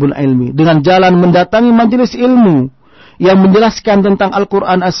thalabul ilmi, dengan jalan mendatangi majelis ilmu yang menjelaskan tentang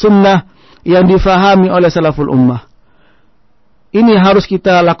Al-Quran As-Sunnah yang difahami oleh salaful ummah. Ini harus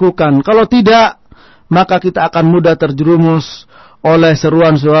kita lakukan. Kalau tidak, maka kita akan mudah terjerumus oleh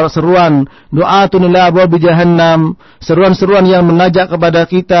seruan du'atun ila abwabi jahannam, seruan-seruan yang mengajak kepada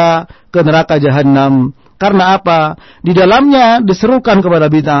kita ke neraka jahannam. Karena apa? Di dalamnya diserukan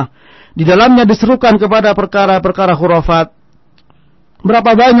kepada bid'ah, di dalamnya diserukan kepada perkara-perkara khurafat.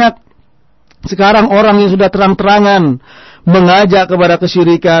 Berapa banyak sekarang orang yang sudah terang-terangan mengajak kepada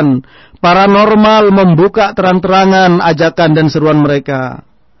kesyirikan, paranormal membuka terang-terangan ajakan dan seruan mereka.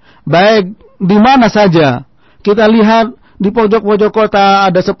 Baik di mana saja, kita lihat di pojok-pojok kota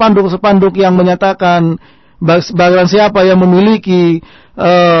ada spanduk-spanduk yang menyatakan barang siapa yang memiliki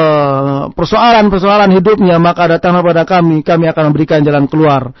persoalan-persoalan hidupnya maka datanglah pada kami akan memberikan jalan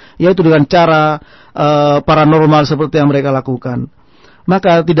keluar, yaitu dengan cara paranormal seperti yang mereka lakukan.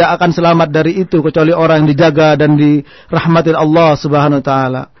 Maka tidak akan selamat dari itu kecuali orang yang dijaga dan dirahmati Allah Subhanahu wa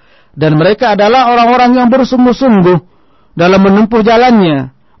taala. Dan mereka adalah orang-orang yang bersungguh-sungguh dalam menempuh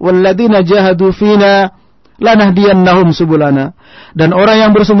jalannya. Walladzina jahadu fina lanahdiyannahum subulana. Dan orang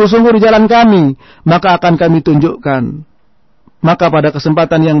yang bersungguh-sungguh di jalan kami, maka akan kami tunjukkan. Maka pada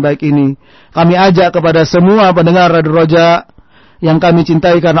kesempatan yang baik ini, kami ajak kepada semua pendengar Radio Raja yang kami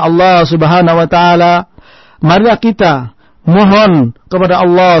cintai karena Allah Subhanahu wa taala, marilah kita mohon kepada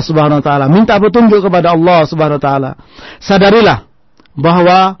Allah Subhanahu wa taala, minta petunjuk kepada Allah Subhanahu wa taala. Sadarilah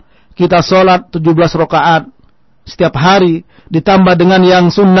bahwa kita sholat 17 rakaat setiap hari ditambah dengan yang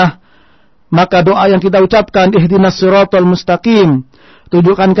sunnah, maka doa yang kita ucapkan, ihdinas siratal mustaqim,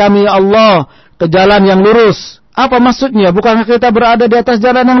 tunjukkan kami ya Allah ke jalan yang lurus. Apa maksudnya? Bukankah kita berada di atas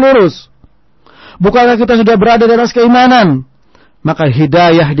jalan yang lurus? Bukankah kita sudah berada di atas keimanan? Maka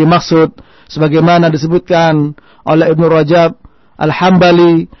hidayah dimaksud sebagaimana disebutkan oleh Ibnu Rajab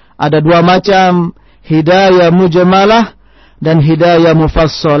Al-Hambali, ada dua macam, hidayah mujmalah dan hidayah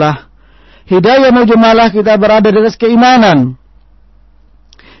mufassalah. Hidayah mujmalah, kita berada di atas keimanan,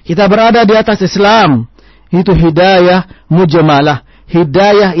 kita berada di atas Islam, itu hidayah mujmalah,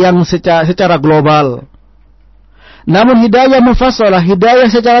 hidayah yang secara global. Namun hidayah mufassalah, hidayah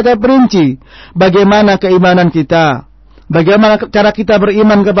secara terperinci, bagaimana keimanan kita, bagaimana cara kita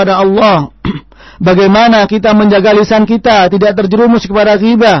beriman kepada Allah, bagaimana kita menjaga lisan kita tidak terjerumus kepada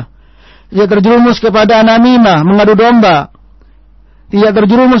ghibah, tidak terjerumus kepada namimah, mengadu domba, tidak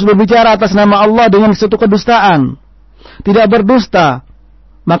terjerumus berbicara atas nama Allah dengan suatu kedustaan, tidak berdusta.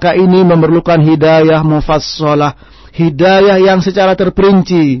 Maka ini memerlukan hidayah mufassalah, hidayah yang secara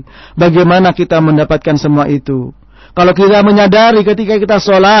terperinci, bagaimana kita mendapatkan semua itu. Kalau kita menyadari ketika kita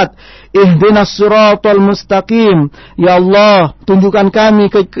sholat, ihdinas siratal mustaqim, ya Allah tunjukkan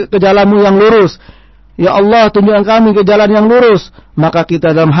kami ke jalanmu yang lurus, ya Allah tunjukkan kami ke jalan yang lurus, maka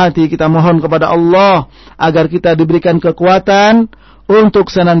kita dalam hati kita mohon kepada Allah agar kita diberikan kekuatan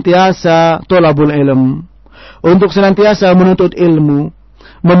untuk senantiasa thalabul ilm, untuk senantiasa menuntut ilmu,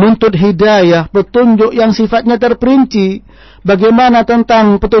 menuntut hidayah, petunjuk yang sifatnya terperinci. Bagaimana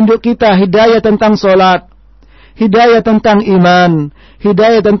tentang petunjuk kita, hidayah tentang sholat, hidayah tentang iman,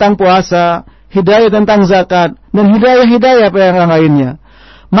 hidayah tentang puasa, hidayah tentang zakat, dan hidayah-hidayah yang lainnya.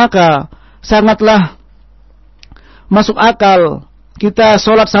 Maka sangatlah masuk akal kita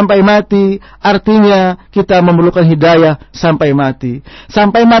sholat sampai mati, artinya kita memerlukan hidayah sampai mati.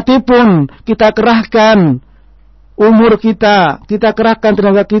 Sampai mati pun kita kerahkan umur kita kerahkan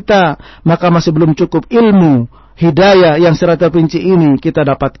tenaga kita, maka masih belum cukup ilmu, hidayah yang secara terperinci ini kita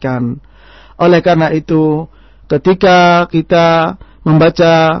dapatkan. Oleh karena itu, ketika kita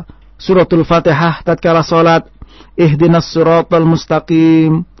membaca suratul Fatihah tatkala salat, ihdinas siratal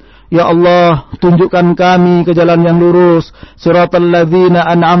mustaqim, ya Allah tunjukkan kami ke jalan yang lurus, siratal ladzina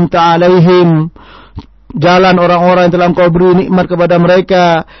an'amta alaihim, jalan orang-orang yang telah Engkau beri nikmat kepada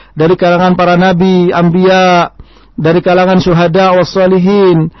mereka dari kalangan para nabi, anbiya, dari kalangan syuhada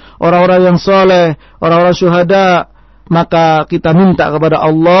wassalihin, orang-orang yang soleh, orang-orang syuhada, maka kita minta kepada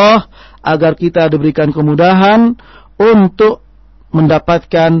Allah agar kita diberikan kemudahan untuk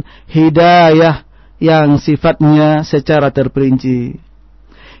mendapatkan hidayah yang sifatnya secara terperinci.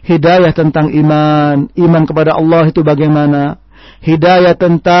 Hidayah tentang iman kepada Allah itu bagaimana? Hidayah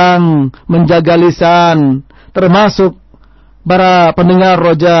tentang menjaga lisan, termasuk para pendengar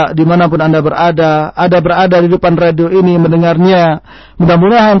roja dimanapun Anda berada di depan radio ini mendengarnya.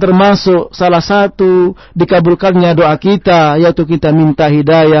 Mudah-mudahan termasuk salah satu dikabulkannya doa kita, yaitu kita minta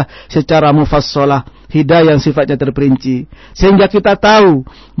hidayah secara mufassalah, hidayah yang sifatnya terperinci, sehingga kita tahu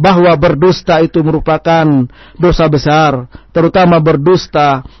bahwa berdusta itu merupakan dosa besar, terutama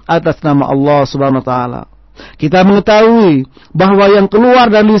berdusta atas nama Allah Subhanahu wa taala. Kita mengetahui bahwa yang keluar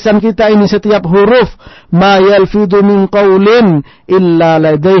dari lisan kita ini setiap huruf, ma yalfidu min qaulin illa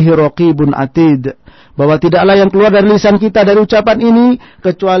ladaihi raqibun atid, bahwa tidaklah yang keluar dari lisan kita dari ucapan ini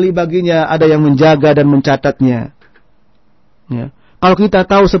kecuali baginya ada yang menjaga dan mencatatnya. Ya. Kalau kita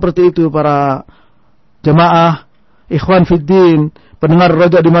tahu seperti itu, para jemaah, ikhwan fiddin, pendengar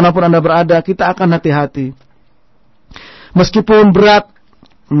roja dimanapun Anda berada, kita akan hati-hati. Meskipun berat,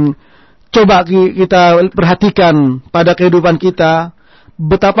 coba kita perhatikan pada kehidupan kita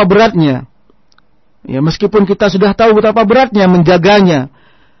betapa beratnya. Ya, meskipun kita sudah tahu betapa beratnya menjaganya.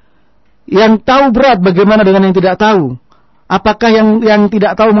 Yang tahu berat bagaimana dengan yang tidak tahu? Apakah yang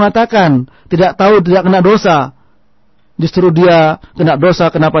tidak tahu mengatakan tidak tahu tidak kena dosa? Justru dia kena dosa,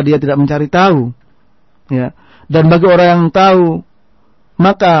 kenapa dia tidak mencari tahu? Ya. Dan bagi orang yang tahu,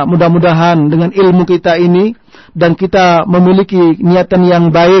 maka mudah-mudahan dengan ilmu kita ini dan kita memiliki niatan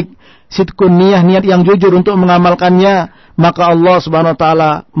yang baik, sidqun niyah, niat yang jujur untuk mengamalkannya, maka Allah Subhanahu wa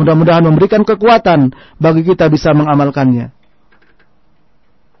taala mudah-mudahan memberikan kekuatan bagi kita bisa mengamalkannya.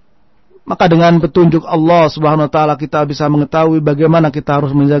 Maka dengan petunjuk Allah Subhanahu wa taala kita bisa mengetahui bagaimana kita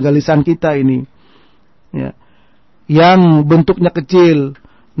harus menjaga lisan kita ini. Ya. Yang bentuknya kecil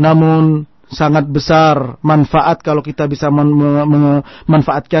namun sangat besar manfaat kalau kita bisa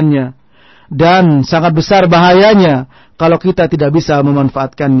memanfaatkannya, dan sangat besar bahayanya kalau kita tidak bisa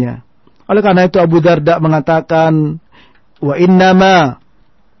memanfaatkannya. Oleh karena itu Abu Darda mengatakan, wa innama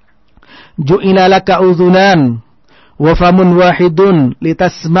ju'ila laka udhunan wa famun wahidun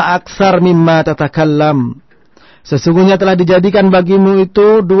litasma' aktsar mimma tatakallam. Sesungguhnya telah dijadikan bagimu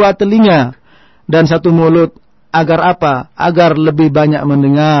itu 2 telinga dan 1 mulut. Agar apa? Agar lebih banyak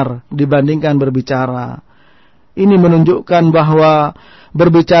mendengar dibandingkan berbicara. Ini menunjukkan bahwa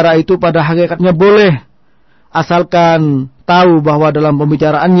berbicara itu pada hakikatnya boleh, asalkan tahu bahwa dalam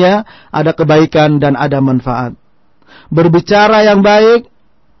pembicaraannya ada kebaikan dan ada manfaat. Berbicara yang baik,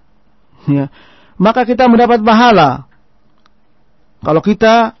 ya, maka kita mendapat pahala. Kalau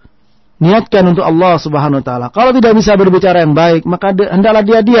kita niatkan untuk Allah Subhanahu wa taala. Kalau tidak bisa berbicara yang baik, maka hendaklah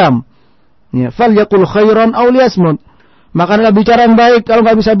dia diam. Ya, falyaqul khairan aw liyasmut. Maka hendaklah bicara yang baik. Kalau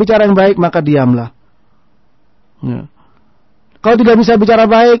enggak bisa bicara yang baik, maka diamlah. Ya. Kalau tidak bisa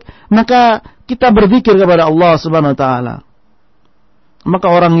bicara baik, maka kita berzikir kepada Allah Subhanahu wa taala. Maka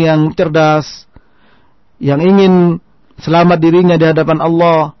orang yang cerdas, yang ingin selamat dirinya di hadapan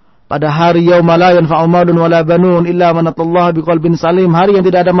Allah pada hari yauma la yanfa'u malun wala banun illa man atallaha biqalbin salim, hari yang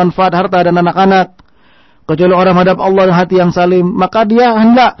tidak ada manfaat harta dan anak-anak kecuali orang menghadap Allah dengan hati yang salim, maka dia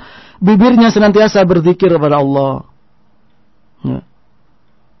hendak bibirnya senantiasa berzikir kepada Allah. Ya.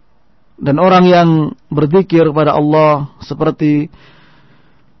 Dan orang yang berzikir kepada Allah seperti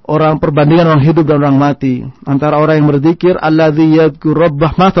orang perbandingan orang hidup dan orang mati. Antara orang yang berzikir, alladzi yadhkur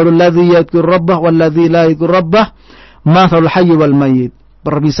rabbah, mathalul ladzi yadhkur rabbah wal ladzi la yadhkur rabbah, mathalul hayy wal mayyit.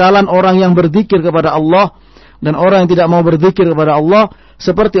 Permisalan orang yang berzikir kepada Allah dan orang yang tidak mau berzikir kepada Allah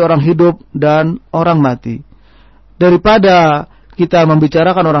seperti orang hidup dan orang mati. Daripada kita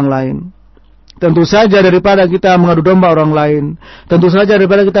membicarakan orang lain, tentu saja daripada kita mengadu domba orang lain, tentu saja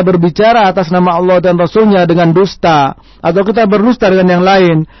daripada kita berbicara atas nama Allah dan Rasulnya dengan dusta, atau kita berdusta dengan yang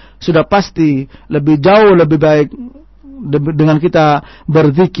lain, sudah pasti lebih jauh lebih baik dengan kita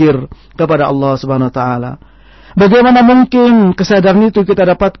berzikir kepada Allah Subhanahu wa taala. Bagaimana mungkin kesadaran itu kita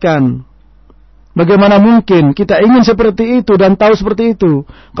dapatkan? Bagaimana mungkin kita ingin seperti itu dan tahu seperti itu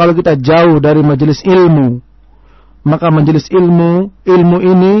kalau kita jauh dari majelis ilmu? Maka majelis ilmu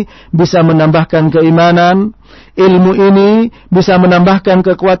ini bisa menambahkan keimanan, ilmu ini bisa menambahkan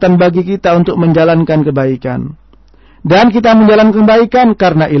kekuatan bagi kita untuk menjalankan kebaikan. Dan kita menjalankan kebaikan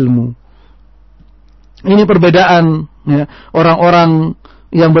karena ilmu. Ini perbedaan ya, orang-orang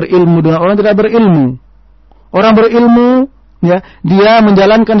yang berilmu dengan orang tidak berilmu. Orang berilmu ya, dia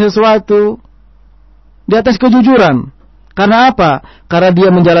menjalankan sesuatu di atas kejujuran Karena apa? Karena dia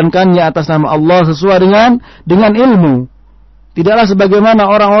menjalankannya atas nama Allah sesuai dengan ilmu. Tidaklah sebagaimana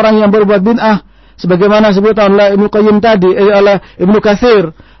orang-orang yang berbuat bid'ah, sebagaimana sebutan oleh Ibnu Qayyim tadi, oleh Ibnu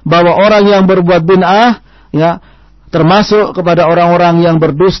Katsir, bahwa orang yang berbuat bid'ah ya termasuk kepada orang-orang yang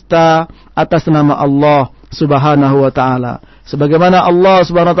berdusta atas nama Allah Subhanahu wa taala. Sebagaimana Allah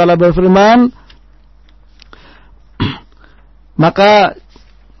Subhanahu wa taala berfirman, maka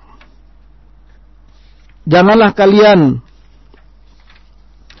janganlah kalian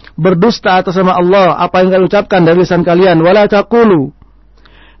berdusta atas nama Allah, apa yang kalian ucapkan dari lisan kalian, wala taqulu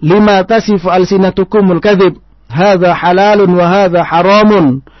lima tasifu alsinatukumul kadhib hadza halalun wa hadza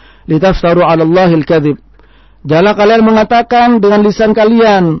haramun litaftaru 'ala Allahil kadhib. Janganlah kalian mengatakan dengan lisan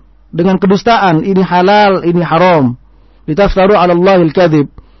kalian dengan kedustaan, ini halal, ini haram, litaftaru 'ala Allahil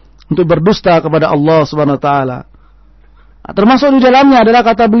kadhib, untuk berdusta kepada Allah Subhanahu wa taala. Termasuk di dalamnya adalah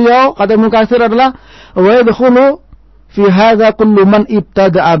kata beliau, kata Ibnu Katsir adalah wa yadkhulu fi hadza kullu man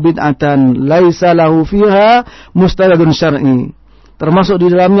ibtada'a bid'atan laisa lahu fiha mustadadun syar'i. Termasuk di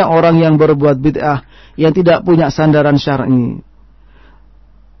dalamnya orang yang berbuat bid'ah yang tidak punya sandaran syar'i.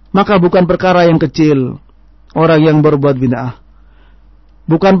 Maka bukan perkara yang kecil orang yang berbuat bid'ah.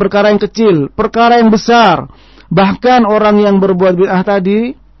 Bukan perkara yang kecil, perkara yang besar. Bahkan orang yang berbuat bid'ah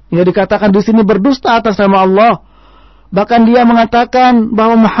tadi yang dikatakan di sini berdusta atas nama Allah. Bahkan dia mengatakan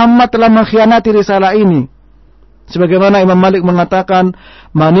bahwa Muhammad telah mengkhianati risalah ini. Sebagaimana Imam Malik mengatakan,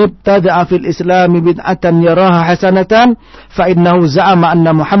 "Man ibtada'a fil Islami bid'atan yaraha hasanatan, fa innahu za'ama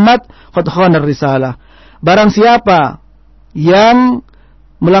anna Muhammad qad khana risalah." Barang siapa yang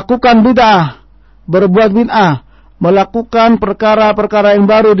melakukan bid'ah, berbuat bid'ah, melakukan perkara-perkara yang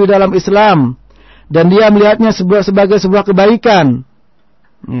baru di dalam Islam, dan dia melihatnya sebagai sebuah kebaikan,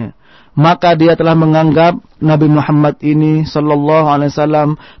 ya, maka dia telah menganggap Nabi Muhammad ini sallallahu alaihi wasallam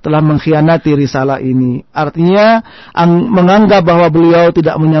telah mengkhianati risalah ini. Artinya menganggap bahwa beliau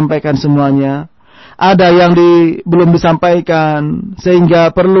tidak menyampaikan semuanya. Ada yang belum disampaikan sehingga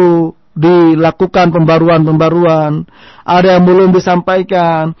perlu dilakukan pembaruan-pembaruan. Ada yang belum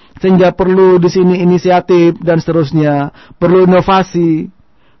disampaikan sehingga perlu di sini inisiatif dan seterusnya, perlu inovasi.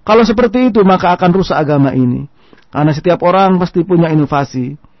 Kalau seperti itu maka akan rusak agama ini. Karena setiap orang pasti punya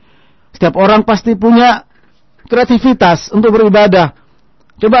inovasi. Setiap orang pasti punya kreativitas untuk beribadah.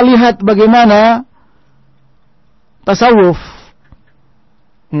 Coba lihat bagaimana tasawuf.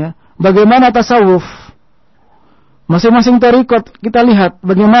 Ya, bagaimana tasawuf. Masing-masing tarekat kita lihat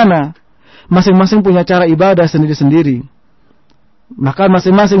bagaimana. Masing-masing punya cara ibadah sendiri-sendiri. Maka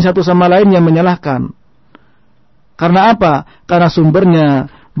masing-masing satu sama lain yang menyalahkan. Karena apa? Karena sumbernya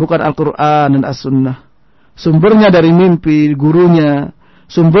bukan Al-Quran dan As-Sunnah. Sumbernya dari mimpi gurunya.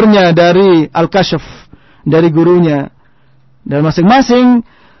 Sumbernya dari Al-Kashf, dari gurunya. Dan masing-masing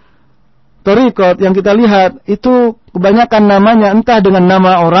tarekat yang kita lihat itu kebanyakan namanya entah dengan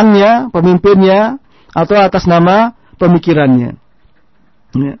nama orangnya, pemimpinnya, atau atas nama pemikirannya.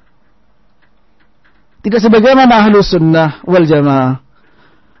 Ya. Tidak sebagaimana Ahlus Sunnah wal Jamaah,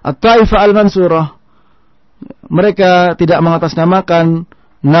 At-Taifah Al-Mansurah. Mereka tidak mengatasnamakan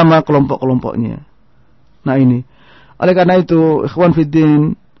nama kelompok-kelompoknya. Nah ini. Oleh karena itu, ikhwan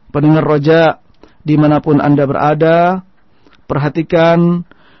fiddin, pendengar roja, dimanapun Anda berada, perhatikan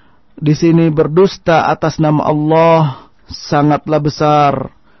di sini berdusta atas nama Allah sangatlah besar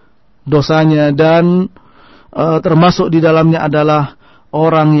dosanya, dan termasuk di dalamnya adalah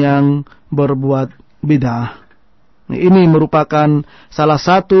orang yang berbuat bid'ah. Ini merupakan salah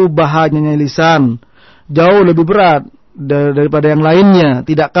satu bahayanya lisan, jauh lebih berat daripada yang lainnya.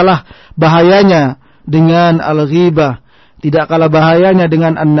 Tidak kalah bahayanya dengan al-ghibah, tidak kalah bahayanya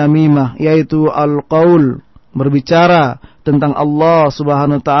dengan an-namimah, yaitu al-qaul, berbicara tentang Allah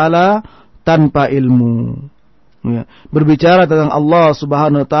Subhanahu wa taala tanpa ilmu. Ya, berbicara tentang Allah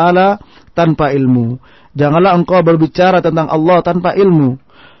Subhanahu wa taala tanpa ilmu. Janganlah engkau berbicara tentang Allah tanpa ilmu.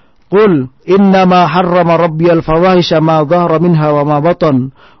 Qul innama harrama rabbiyal fawahisha ma dhahara minha wa ma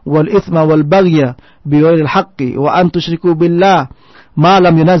batan wal ithma wal baghya bighairil haqqi wa an tusyriku billah ma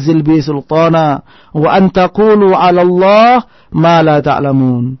lam yunazzil bi sultana wa an taqulu 'ala Allah ma la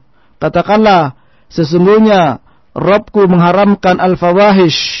ta'lamun. Katakanlah, sesungguhnya Rabbku mengharamkan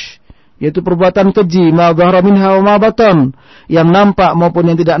al-fawahish, yaitu perbuatan keji, ma dhahara minha wa ma batan, yang nampak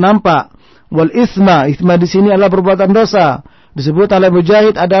maupun yang tidak nampak. Wal itsma, itsma di sini adalah perbuatan dosa. Disebut oleh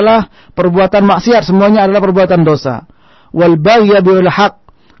Mujahid adalah perbuatan maksiat, semuanya adalah perbuatan dosa. Wal baghya bil haq,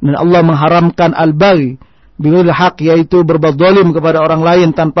 dan Allah mengharamkan al-baghy bil haq, yaitu berbuat zalim kepada orang lain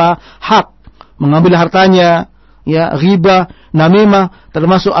tanpa hak, mengambil hartanya, ya, ghibah, namimah,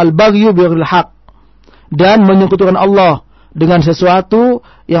 termasuk al-baghyu bil haq, dan menyekutukan Allah dengan sesuatu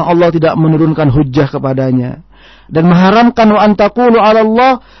yang Allah tidak menurunkan hujjah kepadanya. dan mengharamkan wa antaqulu 'ala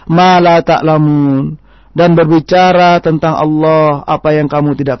Allah ma la ta'lamun, dan berbicara tentang Allah apa yang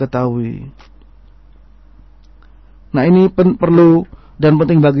kamu tidak ketahui. Nah, ini perlu dan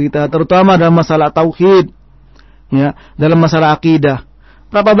penting bagi kita, terutama dalam masalah tauhid, ya, dalam masalah akidah.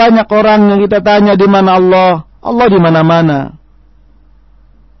 Berapa banyak orang yang kita tanya di mana Allah? Allah di mana-mana.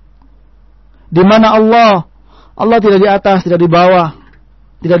 Di mana Allah? Allah tidak di atas, tidak di bawah,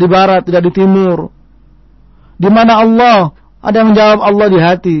 tidak di barat, tidak di timur. Di mana Allah? Ada yang menjawab Allah di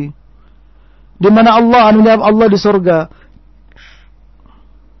hati. Di mana Allah? Ada yang menjawab Allah di surga.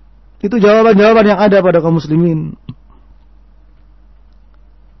 Itu jawaban-jawaban yang ada pada kaum muslimin.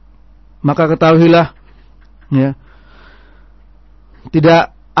 Maka ketahuilah, ya,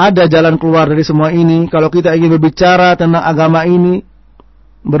 tidak ada jalan keluar dari semua ini. Kalau kita ingin berbicara tentang agama ini,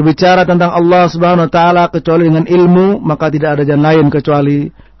 berbicara tentang Allah Subhanahu wa taala kecuali dengan ilmu, maka tidak ada jalan lain kecuali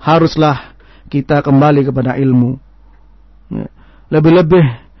haruslah kita kembali kepada ilmu. Ya. Lebih-lebih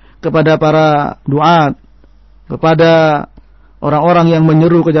kepada para duat, kepada orang-orang yang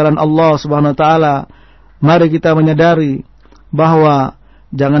menyeru ke jalan Allah Subhanahu wa taala. Mari kita menyadari bahwa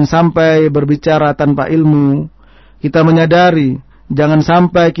jangan sampai berbicara tanpa ilmu. Kita menyadari jangan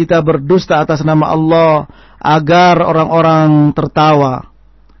sampai kita berdusta atas nama Allah agar orang-orang tertawa.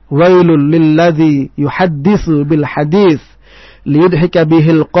 Wailul lilladzi yuhadditsu bil hadits liyudhika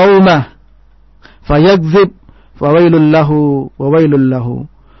bihil qaumah fayakdzib fawailul lahu wa wailul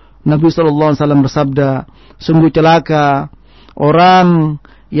lahu. Nabi sallallahu alaihi wasallam bersabda, sungguh celaka orang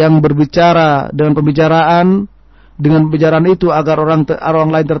yang berbicara dengan pembicaraan itu agar orang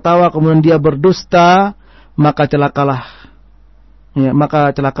lain tertawa, kemudian dia berdusta, maka celakalah. Ya,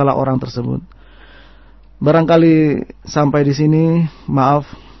 maka celakalah orang tersebut. Barangkali sampai di sini, maaf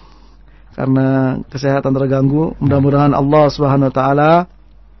karena kesehatan terganggu. Mudah-mudahan Allah Subhanahu wa taala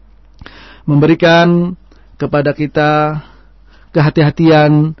memberikan kepada kita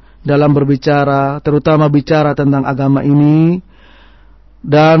kehati-hatian dalam berbicara, terutama bicara tentang agama ini,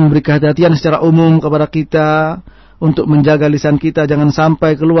 dan beri kehati-hatian secara umum kepada kita untuk menjaga lisan kita, jangan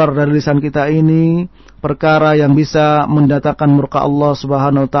sampai keluar dari lisan kita ini perkara yang bisa mendatangkan murka Allah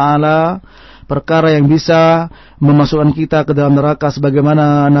Subhanahu wa taala, perkara yang bisa memasukkan kita ke dalam neraka,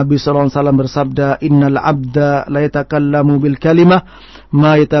 sebagaimana Nabi sallallahu alaihi wasallam bersabda, innal abda la yatakallamu bil kalimah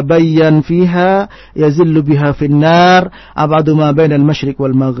ma yatabayyan fiha yazillu biha finnar abadu ma bainal masyriq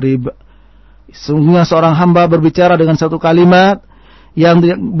wal maghrib. Sungguhnya seorang hamba berbicara dengan satu kalimat yang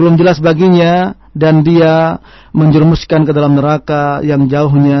belum jelas baginya, dan dia menjerumuskan ke dalam neraka yang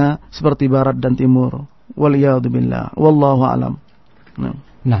jauhnya seperti barat dan timur. Waliyadzubillah. Wallahu alam.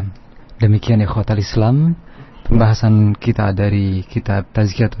 Nah, demikian ikhwatal Islam pembahasan kita dari kitab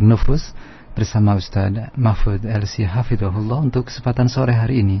Tazkiyatun Nufus bersama Ustaz Mahfud LC Hafidhahullah untuk kesempatan sore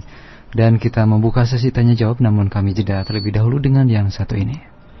hari ini. Dan kita membuka sesi tanya jawab, namun kami jeda terlebih dahulu dengan yang satu ini.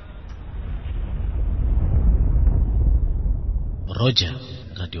 Roja,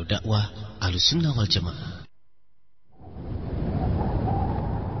 Radio Dakwah Ahlussunnah wal Jamaah.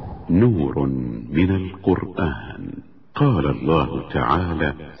 Nurun minal Qur'an. Qala Allah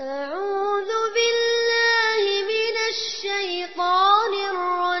Ta'ala, A'udzu billahi minasy syaithanir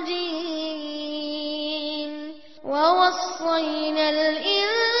rajim. Wa wassaynal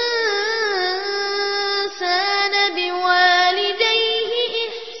insana biwalidayhi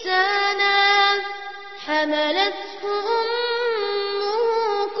ihsana. Hamalathu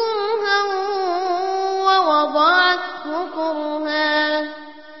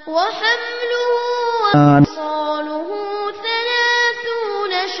وحمله وفصاله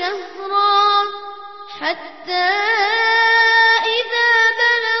 30 شهرا حتى إذا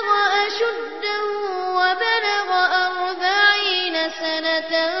بلغ أشده وبلغ 40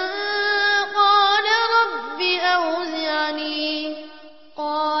 سنة قال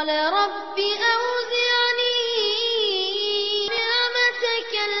رب أوزعني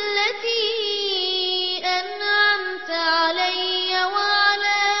نعمتك التي أنعمت علي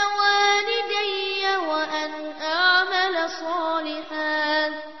وعلى والدي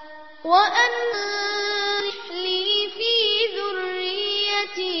وأن أصلح لي في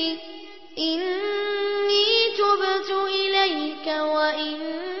ذريتي إني تبت إليك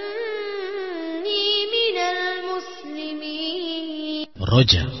وإني من المسلمين.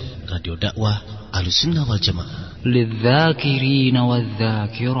 Roja, Radio Dakwah Ahlussunnah wal Jamaah. للذاكرين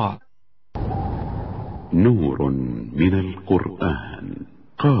والذاكرات. نور من القرآن.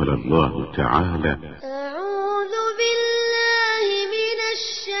 قال الله تعالى، أعوذ بالله من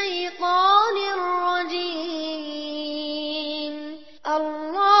الشيطان الرجيم.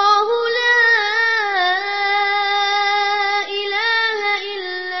 الله لا إله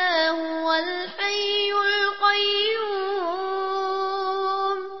إلا هو الحي القيوم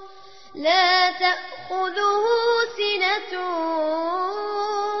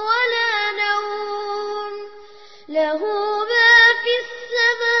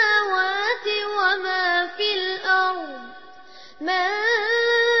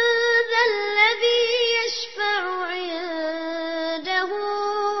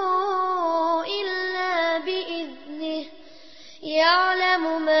يعلم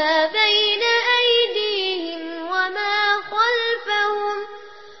ما بين أيديهم وما خلفهم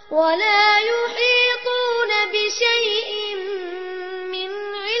ولا يحيطون بشيء من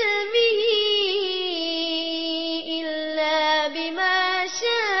علمه إلا بما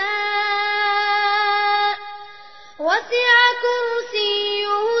شاء وسع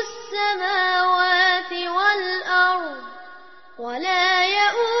كرسيه السماوات والأرض ولا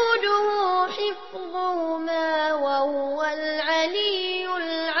يؤوده حفظهما وهو العلي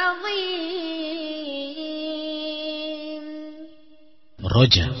العظيم.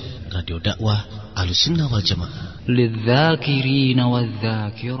 Roja, Radio Dakwah Ahlussunnah wal Jamaah. للذاكرين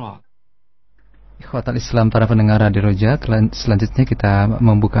والذاكرات. Ikhwatal Islam, para pendengar Radio Roja, selanjutnya kita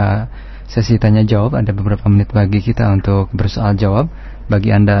membuka sesi tanya jawab. Ada beberapa menit bagi kita untuk bersoal jawab.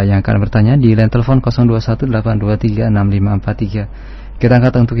 Bagi Anda yang akan bertanya di line telepon 0218236543. Kita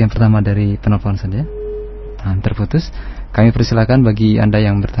angkat untuk yang pertama dari penelpon saja. Terputus. Kami persilakan bagi Anda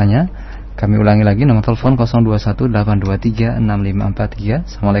yang bertanya. Kami ulangi lagi, nomor telepon 0218236543.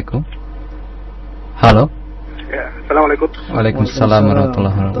 Assalamualaikum. Halo. Ya, assalamualaikum. Waalaikumsalam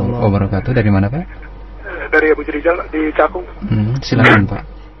warahmatullahi wabarakatuh. Dari mana, Pak? Dari Abu Rizal di Cakung. Silakan, Pak.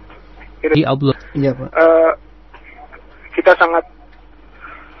 Di Abdullah. Iya, Pak. Kita sangat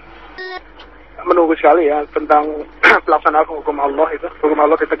menunggu sekali ya tentang pelaksanaan hukum Allah itu. Hukum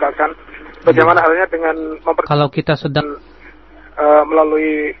Allah ditegakkan. Bagaimana halnya dengan kalau kita sedang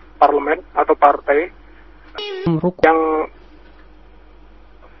melalui parlemen atau partai yang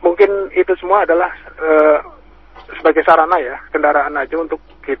mungkin itu semua adalah sebagai sarana ya, kendaraan aja untuk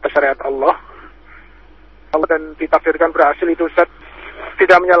kita syariat Allah dan ditafsirkan berhasil itu Ustaz,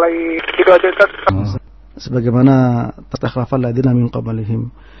 tidak menyalahi itu aja Ustaz. Sebagaimana takhlafal ladina min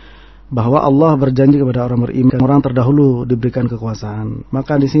qablihim, bahwa Allah berjanji kepada orang beriman, orang terdahulu diberikan kekuasaan.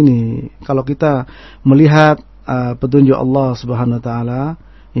 Maka di sini kalau kita melihat petunjuk Allah Subhanahu wa taala,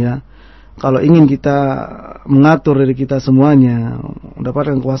 ya, kalau ingin kita mengatur diri kita semuanya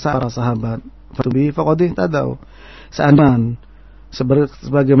mendapatkan kekuasaan para sahabat, faqad tadau seandainya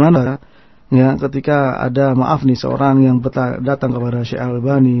sebagaimana ya ketika ada seorang yang datang kepada Syekh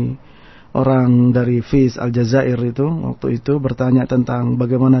Albani, orang dari Fis Aljazair itu waktu itu bertanya tentang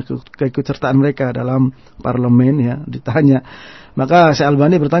bagaimana keikutsertaan mereka dalam parlemen ya, ditanya. Maka Syekh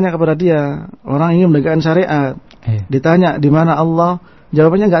Albani bertanya kepada dia, orang ingin menegakkan syariat. Ditanya di mana Allah?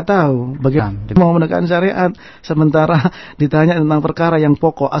 Jawabannya nggak tahu. Bagaimana mau menegakkan syariat sementara ditanya tentang perkara yang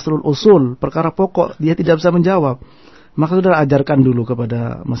pokok, aslul usul, perkara pokok dia tidak bisa menjawab. Maka sudah ajarkan dulu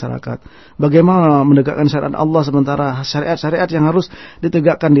kepada masyarakat bagaimana menegakkan syariat Allah sementara syariat-syariat yang harus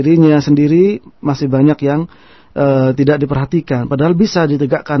ditegakkan dirinya sendiri masih banyak yang tidak diperhatikan, padahal bisa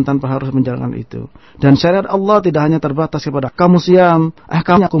ditegakkan tanpa harus menjalankan itu. Dan syariat Allah tidak hanya terbatas kepada kamu siam,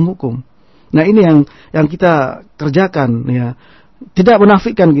 kamu hukum. Nah ini yang kita kerjakan ya. Tidak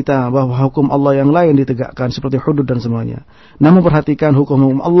menafikan kita bahwa hukum Allah yang lain ditegakkan seperti hudud dan semuanya. Namun perhatikan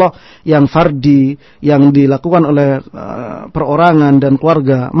hukum-hukum Allah yang fardi, yang dilakukan oleh perorangan dan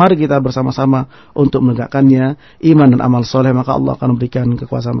keluarga. Mari kita bersama-sama untuk menegakkannya, iman dan amal soleh, maka Allah akan memberikan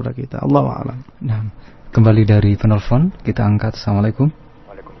kekuasaan kepada kita. Allahu a'lam. Nah, kembali dari penelpon, kita angkat. Assalamualaikum.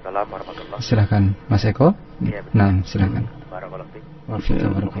 Waalaikumsalam warahmatullahi wabarakatuh. Silakan Mas Eko. Iya, nah, silakan.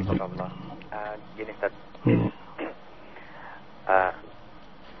 Waalaikumsalam. Gini Ustaz.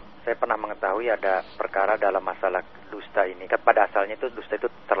 Saya pernah mengetahui ada perkara dalam masalah dusta ini. Kan pada asalnya itu dusta itu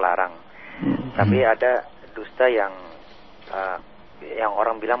terlarang. Tapi ada dusta yang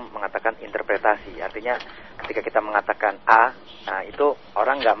orang bilang mengatakan interpretasi. Artinya ketika kita mengatakan A, nah itu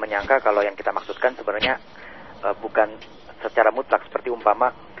orang nggak menyangka kalau yang kita maksudkan sebenarnya bukan secara mutlak. Seperti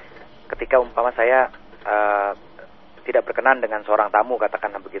ketika saya tidak berkenan dengan seorang tamu,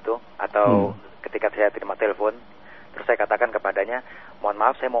 katakanlah begitu, atau ketika saya terima telepon, terus saya katakan kepadanya, mohon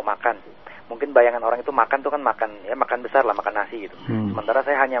maaf saya mau makan. Mungkin bayangan orang itu makan tuh kan makan besar lah, makan nasi gitu. Sementara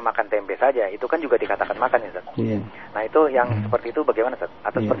saya hanya makan tempe saja, itu kan juga dikatakan makan ya Ustaz. Nah itu yang seperti itu bagaimana Ustaz?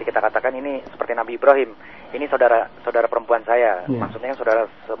 Atau seperti kita katakan ini seperti Nabi Ibrahim, ini saudara perempuan saya, maksudnya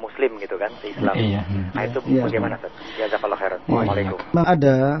saudara semuslim gitu kan, se-Islam. Nah itu bagaimana Ustaz? Jazakallahu khairan. Assalamualaikum.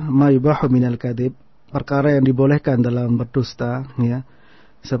 Ada ma yubahu minal kadhib, perkara yang dibolehkan dalam berdusta ya.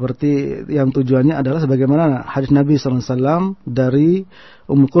 Seperti yang tujuannya adalah sebagaimana hadis Nabi SAW dari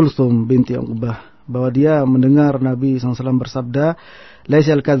Kulthum binti Uqbah, bahwa dia mendengar Nabi SAW bersabda,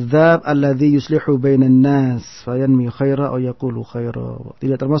 "Laisal kadzdzab alladzi yuslihu bainan nas fayanmi khaira aw yaqulu khaira."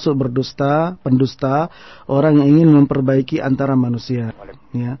 Tidak termasuk pendusta orang yang ingin memperbaiki antara manusia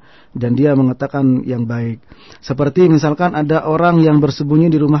ya, dan dia mengatakan yang baik. Seperti misalkan ada orang yang bersembunyi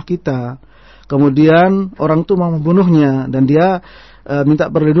di rumah kita, kemudian orang itu mau membunuhnya dan dia minta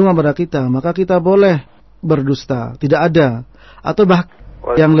perlindungan pada kita, maka kita boleh berdusta, tidak ada. Atau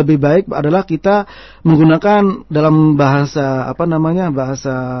yang lebih baik adalah kita menggunakan dalam bahasa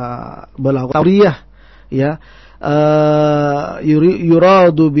bahasa balaghah ya,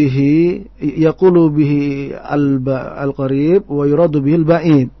 yuradu bihi yaqulu bihi al-qarib wa yuradu bihi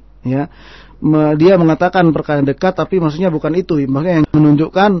al-ba'id ya. Dia mengatakan perkara yang dekat tapi maksudnya bukan itu, makanya yang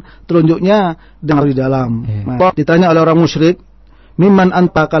menunjukkan telunjuknya dengan di dalam. Nah, ditanya oleh orang musyrik, mimman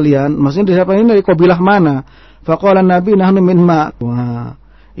anta kalian, maksudnya siapa ini, dari kabilah mana? Faqala Nabi nahnu min ma. Wah,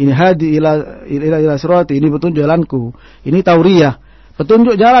 ini hadi ila sirati, ini petunjuk jalanku. Ini tauriyah,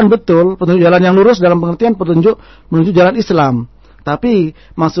 petunjuk jalan betul, petunjuk jalan yang lurus dalam pengertian petunjuk menuju jalan Islam. Tapi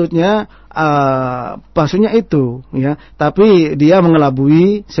maksudnya itu ya, tapi dia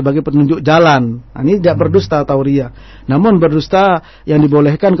mengelabui sebagai penunjuk jalan. Nah, ini tidak berdusta tauriyah. Namun berdusta yang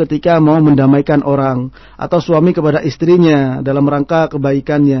dibolehkan ketika mau mendamaikan orang atau suami kepada istrinya dalam rangka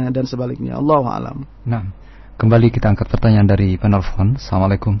kebaikannya dan sebaliknya. Allahu a'lam. Nah, kembali kita angkat pertanyaan dari penelpon.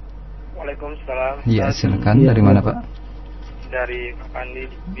 Assalamualaikum. Waalaikumsalam. Iya, silakan. Dari mana, Pak? Dari Pak Pandi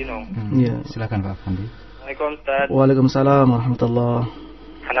Binong. Iya, silakan Pak Pandi. Assalamualaikum, Ustaz. Waalaikumsalam warahmatullahi.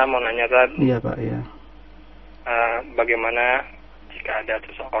 Ana mau nanya, Ustaz. Iya, Pak, iya. Bagaimana jika ada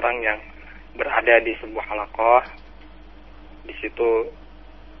seseorang yang berada di sebuah halaqah, di situ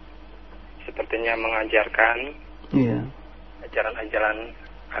sepertinya mengajarkan ajaran-ajaran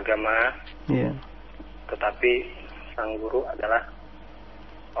agama, tetapi sang guru adalah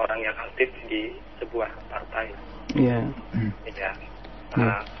orang yang aktif di sebuah partai.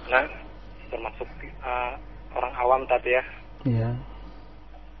 Nah, termasuk orang awam tadi ya.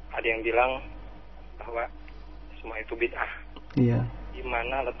 Ada yang bilang bahwa semua itu bid'ah. Di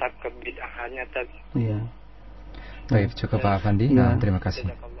mana letak kebid'ahannya tadi? Baik, cukup Pak Afandi. Terima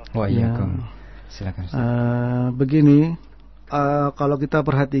kasih. Waalaikumsalam. Silakan. Begini, kalau kita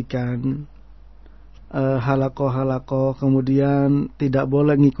perhatikan halaqah kemudian tidak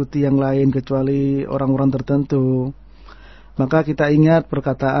boleh mengikuti yang lain kecuali orang-orang tertentu. Maka kita ingat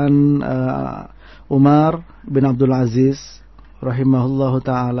perkataan Umar bin Abdul Aziz rahimahullahu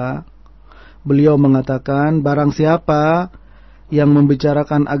ta'ala. Beliau mengatakan, barang siapa yang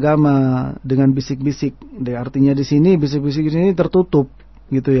membicarakan agama dengan bisik-bisik, artinya di sini bisik-bisik di sini tertutup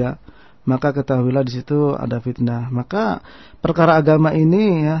gitu ya, maka ketahuilah di situ ada fitnah. Maka perkara agama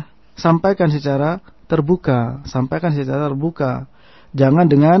ini ya, sampaikan secara terbuka, jangan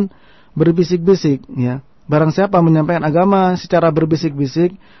dengan berbisik-bisik ya. Barang siapa menyampaikan agama secara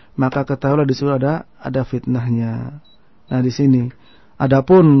berbisik-bisik, maka ketahuilah di situ ada fitnahnya. Nah, di sini.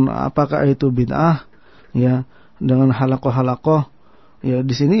 Adapun apakah itu bid'ah ya dengan halaqah ya,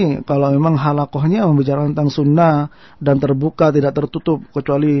 di sini kalau memang halaqahnya membicarakan tentang sunnah dan terbuka, tidak tertutup,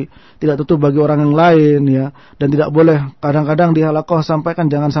 kecuali tidak tutup bagi orang yang lain ya, dan tidak boleh kadang-kadang di halaqah sampaikan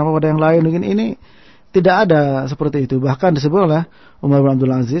jangan sampai pada yang lain. Mungkin ini tidak ada seperti itu. Bahkan disebut oleh Umar bin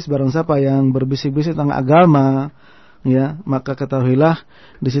Abdul Aziz, barang siapa yang berbisik-bisik tentang agama ya, maka ketahuilah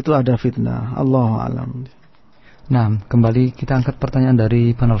di situ ada fitnah. Allahu a'lam. Nah, kembali kita angkat pertanyaan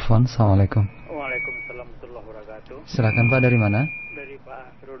dari penelpon. Assalamualaikum. Waalaikumsalam warahmatullahi wabarakatuh. Silakan Pak, dari mana? Dari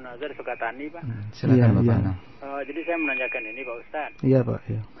Pak Runazar Sukatani, Pak. Silakan Bapak. Jadi saya menanyakan ini Pak Ustaz. Iya Pak.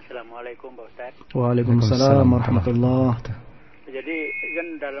 Ya. Assalamualaikum Pak Ustaz. Waalaikumsalam warahmatullahi wabarakatuh. Jadi kan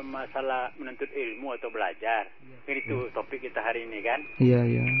dalam masalah menuntut ilmu atau belajar, itu topik kita hari ini kan. Iya,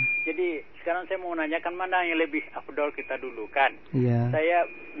 iya. Jadi sekarang saya mau menanyakan mana yang lebih afdol kita dulu kan. Iya. Saya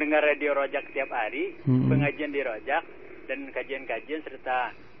dengar radio Rojak setiap hari, pengajian di Rojak dan kajian-kajian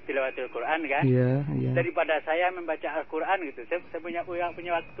serta tilawatul Quran kan. Iya, iya. Daripada saya membaca Al-Quran gitu, saya punya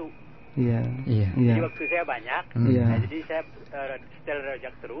waktu. Iya, iya. Jadi iya. waktu saya banyak. Iya. Nah, jadi saya setel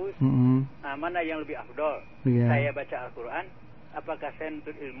Rojak terus. Mana yang lebih afdol? Iya. Saya baca Al-Quran, apakah saya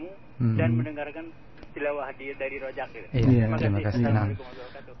nuntut ilmu dan mendengarkan tilawah dari Rojak gitu. Iya, terima kasih.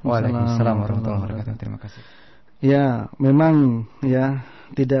 Waalaikumsalam warahmatullahi wabarakatuh. Terima kasih. Ya, memang ya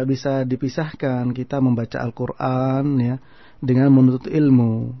tidak bisa dipisahkan kita membaca Al-Quran ya dengan menuntut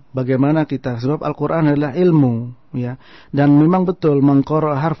ilmu. Bagaimana kita? Sebab Al-Quran adalah ilmu ya. Dan memang betul, man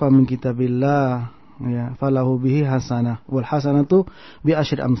qara'a harfan min kitabillah ya falahu bihi hasanah wal hasanatu bi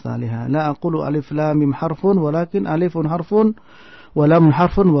asyri amsalihha. La aqulu alif lam mim harfun walakin alifun harfun wa lam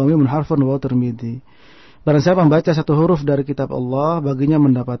harfun wa mim harfun wa Tirmidzi. Barang siapa membaca satu huruf dari kitab Allah, baginya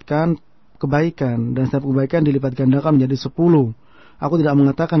mendapatkan kebaikan, dan setiap kebaikan dilipat gandakan menjadi 10. Aku tidak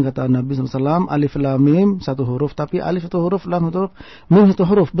mengatakan, kata Nabi SAW, alif lam mim satu huruf, tapi alif satu huruf, lam satu huruf, mim satu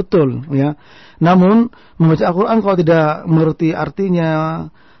huruf, betul ya. Namun membaca Al-Quran kalau tidak mengerti artinya,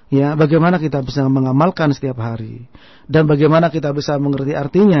 ya bagaimana kita bisa mengamalkan setiap hari, dan bagaimana kita bisa mengerti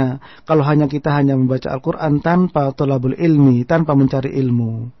artinya kalau kita hanya membaca Al-Quran tanpa thalabul ilmi, tanpa mencari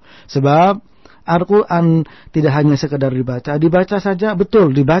ilmu. Sebab Al-Quran tidak hanya sekedar dibaca saja,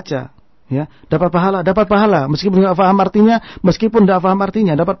 betul dibaca, ya, dapat pahala, meskipun tidak paham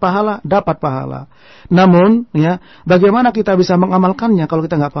artinya, dapat pahala. Namun, ya, bagaimana kita bisa mengamalkannya kalau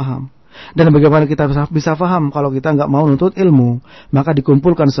kita nggak paham? Dan bagaimana kita bisa paham kalau kita nggak mau nuntut ilmu? Maka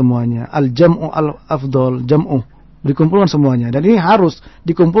dikumpulkan semuanya. Al-jam'u al-afdol, jam'u. Dikumpulkan semuanya. Dan ini harus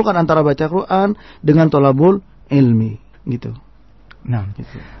dikumpulkan antara baca Quran dengan tolabul ilmi, gitu. Nah,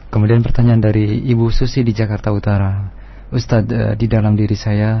 kemudian pertanyaan dari Ibu Susi di Jakarta Utara. Ustadz, di dalam diri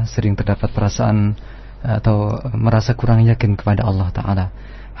saya sering terdapat perasaan atau merasa kurang yakin kepada Allah Ta'ala.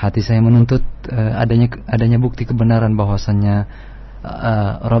 Hati saya menuntut adanya bukti kebenaran bahwasannya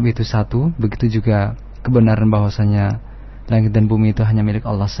Rabb itu satu, begitu juga kebenaran bahwasannya langit dan bumi itu hanya milik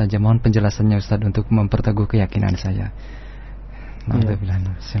Allah saja. Mohon penjelasannya Ustadz untuk memperteguh keyakinan saya.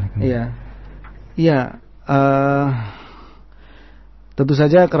 Silakan. Iya. Tentu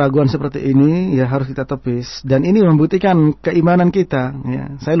saja keraguan seperti ini ya harus kita tepis, dan ini membuktikan keimanan kita.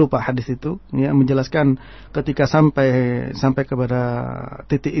 Ya, saya lupa hadis itu, ya, menjelaskan ketika sampai kepada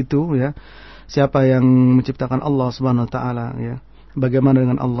titik itu, ya, siapa yang menciptakan Allah Subhanahu Wa Taala, ya, bagaimana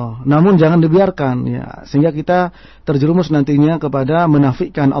dengan Allah. Namun jangan dibiarkan, ya, sehingga kita terjerumus nantinya kepada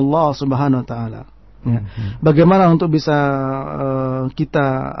menafikan Allah Subhanahu Wa Taala. Ya. Bagaimana untuk bisa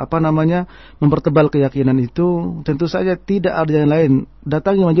kita mempertebal keyakinan itu? Tentu saja tidak ada yang lain.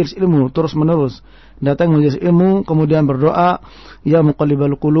 Datangi majelis ilmu terus menerus. Datangi majelis ilmu, kemudian berdoa, ya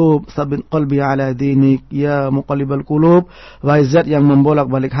muqallibal qulub, tsabbit qalbi ala dinik. Ya muqallibal qulub, wahai zat yang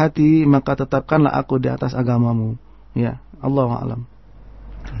membolak-balik hati, maka tetapkanlah aku di atas agamamu. Ya, Allahu a'lam.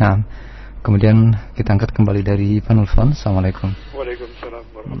 Nah, kemudian kita angkat kembali dari penelpon. Assalamualaikum. Waalaikumsalam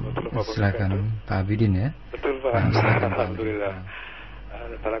warahmatullahi wabarakatuh. Silakan Pak Abidin, ya. Betul Pak. Alhamdulillah.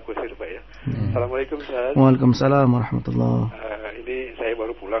 Salam kusir Pak, ya. Assalamualaikum Ustaz. Waalaikumsalam warahmatullahi. Ini saya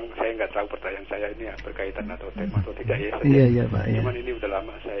baru pulang, saya nggak tahu pertanyaan saya ini berkaitan atau tema atau tidak, ya. Iya Pak. Cuman ini udah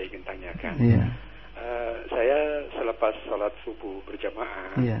lama saya ingin tanyakan. Iya. Saya selepas sholat subuh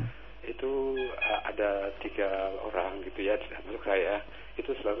berjamaah, itu ada 3 orang gitu ya, termasuk saya,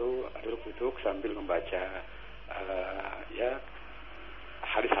 itu selalu duduk sambil membaca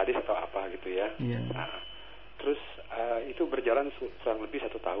hadis-hadis atau apa gitu ya. Terus itu berjalan kurang lebih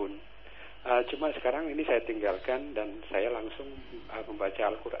 1 tahun. Cuma sekarang ini saya tinggalkan dan saya langsung membaca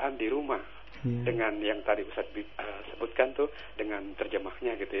Al-Quran di rumah dengan yang tadi Ustaz sebutkan tuh, dengan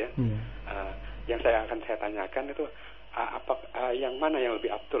terjemahnya gitu ya. Yang saya tanyakan itu yang mana yang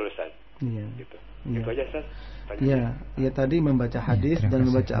lebih afdol Ustaz? Gitu. Itu aja Ustaz. Ya tadi membaca hadis dan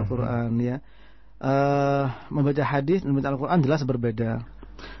membaca Al-Quran, ya. Membaca hadis dan membaca Al-Quran jelas berbeda.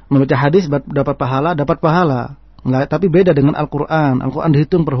 Membaca hadis dapat pahala, tapi beda dengan Al-Quran. Al-Quran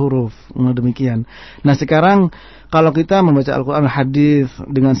dihitung per huruf, demikian. Nah sekarang kalau kita membaca Al-Quran hadis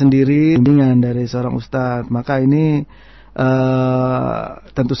dengan sendiri, bimbingan dari seorang ustadz, maka ini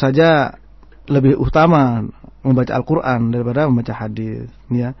tentu saja lebih utama membaca Al-Quran daripada membaca hadis,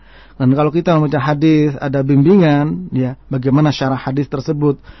 ya. Dan kalau kita membaca hadis ada bimbingan, ya, bagaimana syarah hadis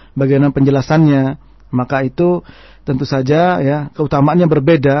tersebut, bagaimana penjelasannya, maka itu tentu saja, ya, keutamaannya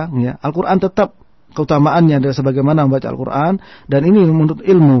berbeda, ya. Al-Quran tetap keutamaannya adalah sebagaimana membaca Al-Quran, dan ini menuntut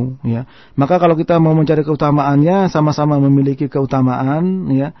ilmu, ya. Maka kalau kita mau mencari keutamaannya, sama-sama memiliki keutamaan,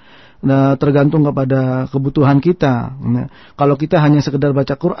 ya. Nah, tergantung kepada kebutuhan kita. Nah, kalau kita hanya sekedar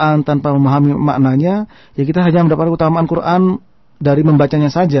baca Quran tanpa memahami maknanya, ya kita hanya mendapat keutamaan Quran dari membacanya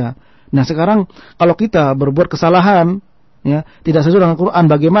saja. Nah, sekarang kalau kita berbuat kesalahan, ya, tidak sesuai dengan Quran,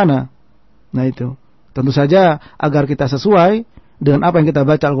 bagaimana? Nah, itu. Tentu saja agar kita sesuai dengan apa yang kita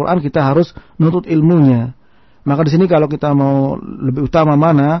baca Al-Quran, kita harus nuntut ilmunya. Maka di sini kalau kita mau lebih utama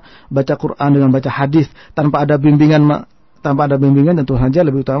mana, baca Quran dengan baca hadis tanpa ada bimbingan tentu saja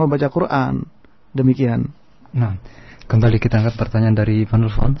lebih utama baca Quran. Demikian. Nah, kembali kita angkat pertanyaan dari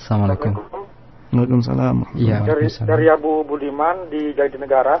penelpon. Assalamualaikum. Waalaikumsalam. Iya. Dari Abu Budiman di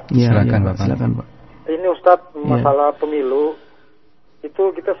Jatinegara. Ya, silakan Bapak. Silakan Pak. Ini Ustadz, masalah pemilu itu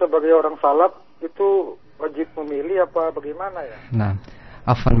kita sebagai orang salaf itu wajib memilih apa bagaimana ya? Nah,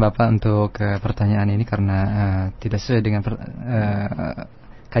 afwan Bapak untuk pertanyaan ini karena tidak sesuai dengan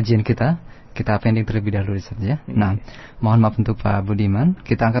kajian kita. Kita pending terlebih dahulu saja. Nah, mohon maaf untuk Pak Budiman.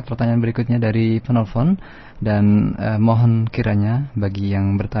 Kita angkat pertanyaan berikutnya dari penelpon, dan mohon kiranya bagi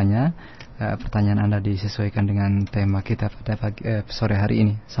yang bertanya, pertanyaan Anda disesuaikan dengan tema kita pada sore hari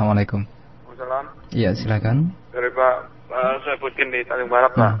ini. Assalamualaikum. Waalaikumsalam. Iya, silakan. Dari Pak saya Putin di Tanjung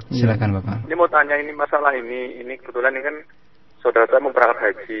Barat, Pak. Silakan Bapak. Ini mau tanya ini masalah ini kebetulan ini kan saudara saya mau berangkat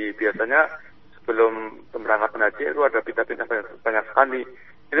haji. Biasanya sebelum pemberangkatan haji itu ada pindah-pindah banyak sekali.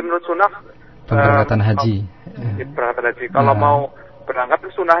 Jadi menurut sunnah pemberangkatan haji. Berangkatan haji. Kalau mau berangkat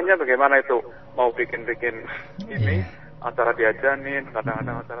itu sunnahnya bagaimana itu? mau bikin ini acara diajanin,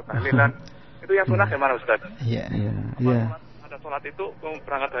 kadang-kadang acara tahlilan. Itu yang sunnah gimana Ustaz? Iya. Ada sholat itu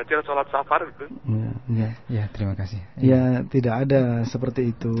berangkat haji, sholat safar gitu. Ya, terima kasih. Ya, tidak ada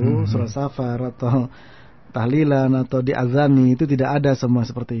seperti itu, sholat safar atau tahlilan atau diazani, itu tidak ada semua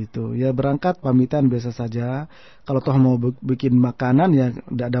seperti itu. Ya, berangkat pamitan biasa saja. Kalau toh mau bikin makanan ya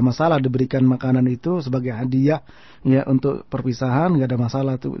tidak ada masalah, diberikan makanan itu sebagai hadiah ya untuk perpisahan, nggak ada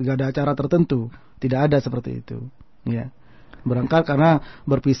masalah tuh, nggak ada acara tertentu, tidak ada seperti itu. Ya, berangkat karena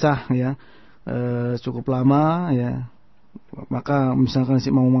berpisah ya cukup lama ya. Maka misalkan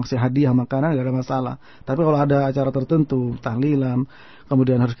mau ngasih hadiah makanan gak ada masalah. Tapi kalau ada acara tertentu, tahlilan,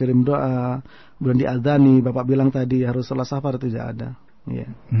 kemudian harus kirim doa, kemudian diadzani, Bapak bilang tadi harus sholat safar, itu tidak ada. Ya.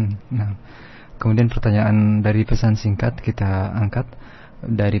 Nah, kemudian pertanyaan dari pesan singkat kita angkat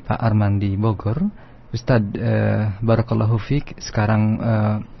dari Pak Arman di Bogor. Ustadz, barakallahu fiik, sekarang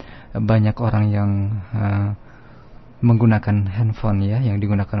banyak orang yang menggunakan handphone ya, yang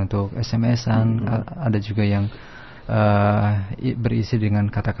digunakan untuk SMS-an, ada juga yang berisi dengan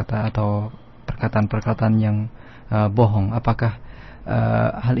kata-kata atau perkataan-perkataan yang bohong. Apakah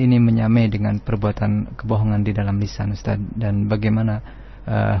hal ini menyamai dengan perbuatan kebohongan di dalam lisan, Ustaz? Dan bagaimana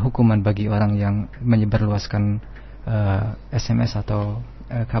hukuman bagi orang yang menyebarluaskan SMS atau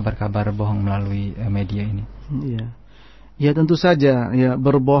kabar-kabar bohong melalui media ini? Ya tentu saja ya,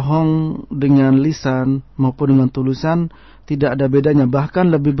 berbohong dengan lisan maupun dengan tulisan tidak ada bedanya,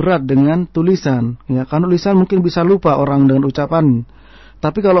 bahkan lebih berat dengan tulisan ya, karena tulisan mungkin bisa lupa orang dengan ucapan,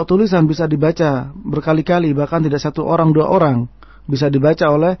 tapi kalau tulisan bisa dibaca berkali-kali, bahkan tidak satu orang, dua orang, bisa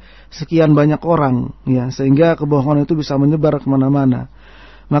dibaca oleh sekian banyak orang ya, sehingga kebohongan itu bisa menyebar kemana-mana.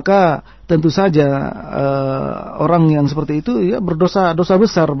 Maka tentu saja orang yang seperti itu ya dosa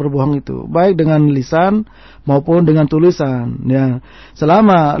besar berbohong itu, baik dengan lisan maupun dengan tulisan ya.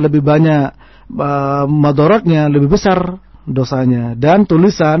 Selama lebih banyak madaratnya, lebih besar dosanya. Dan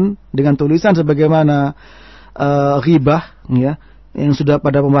dengan tulisan sebagaimana ghibah ya, yang sudah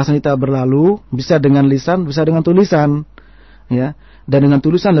pada pembahasan kita berlalu, bisa dengan lisan, bisa dengan tulisan ya. Dan dengan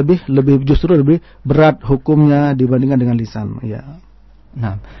tulisan justru lebih berat hukumnya dibandingkan dengan lisan ya.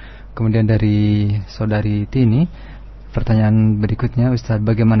 Nah, kemudian dari saudari Tini, pertanyaan berikutnya, Ustaz,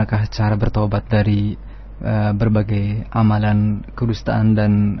 bagaimanakah cara bertobat dari berbagai amalan kedustaan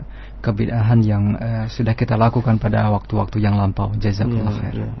dan kebid'ahan yang sudah kita lakukan pada waktu-waktu yang lampau? Jazakallah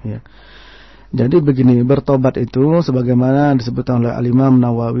khair. Jadi begini, bertobat itu sebagaimana disebutkan oleh Al-Imam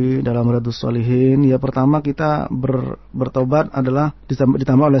Nawawi dalam Riyadhus Shalihin, ya pertama kita bertobat adalah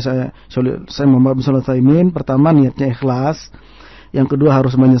ditambah oleh saya Muhammad bin Shalih Al-Utsaimin, pertama niatnya ikhlas. Yang kedua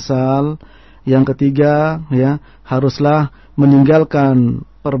harus menyesal. Yang ketiga ya haruslah meninggalkan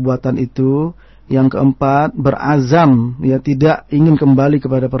perbuatan itu. Yang keempat berazam ya tidak ingin kembali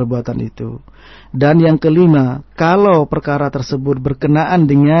kepada perbuatan itu. Dan yang kelima, kalau perkara tersebut berkenaan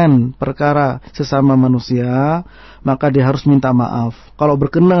dengan perkara sesama manusia, maka dia harus minta maaf. Kalau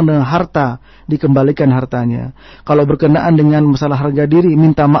berkenaan dengan harta, dikembalikan hartanya. Kalau berkenaan dengan masalah harga diri,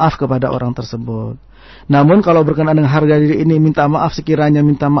 minta maaf kepada orang tersebut. Namun kalau berkenaan dengan harga diri ini, minta maaf, sekiranya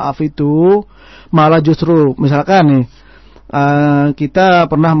minta maaf itu malah justru misalkan nih kita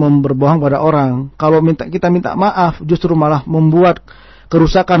pernah berbohong pada orang, kalau kita minta maaf justru malah membuat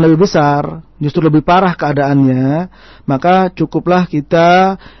kerusakan lebih besar, justru lebih parah keadaannya, maka cukuplah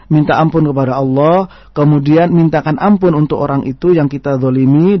kita minta ampun kepada Allah, kemudian mintakan ampun untuk orang itu yang kita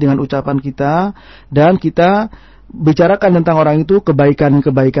zalimi dengan ucapan kita, dan kita bicarakan tentang orang itu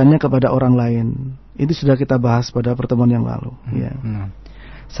kebaikannya kepada orang lain. Itu sudah kita bahas pada pertemuan yang lalu. Ya.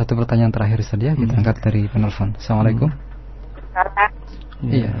 Satu pertanyaan terakhir saja kita angkat dari penelpon. Assalamualaikum.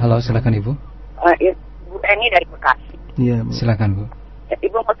 Iya, halo, silakan Ibu. Ibu Eni dari Bekasi. Iya, Bu. Silakan Bu.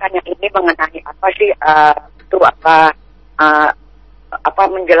 Ibu mau tanya ini mengenai apa sih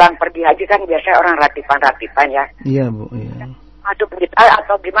menjelang pergi haji kan biasanya orang ratipan ya. Iya Bu. Iya. Masuk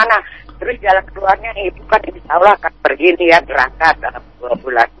atau gimana? Terus jalan keluarnya nih, Ibu kan insya Allah akan pergi nih ya, berangkat dalam 2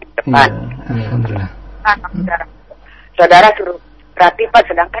 bulan ke depan. Iya, alhamdulillah. Saudara suruh ratipan,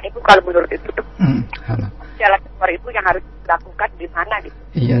 sedangkan Ibu kalau menurut itu tuh jalan keluar Ibu yang harus dilakukan di mana gitu?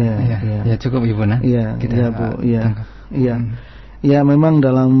 Iya, cukup Ibu nah. Iya, Bu. Iya. Ya memang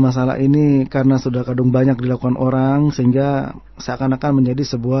dalam masalah ini karena sudah kadung banyak dilakukan orang sehingga seakan-akan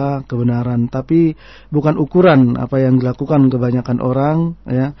menjadi sebuah kebenaran, tapi bukan ukuran apa yang dilakukan kebanyakan orang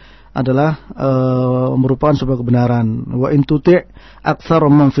ya adalah merupakan sebuah kebenaran. Wa in tuti' aktsara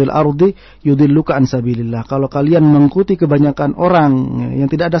man fil ardi yudilluka an sabilillah. Kalau kalian mengikuti kebanyakan orang yang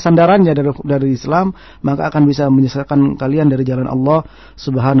tidak ada sandarannya dari Islam, maka akan bisa menyesatkan kalian dari jalan Allah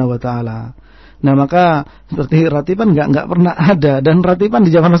Subhanahu wa taala. Nah maka seperti ratiban nggak pernah ada, dan ratiban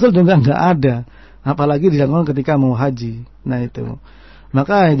di zaman Rasul juga nggak ada, apalagi dilakukan ketika mau haji. Nah itu,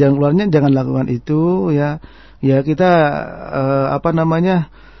 maka jalan keluarnya jangan lakukan itu ya. Ya kita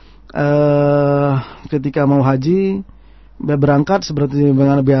ketika mau haji berangkat seperti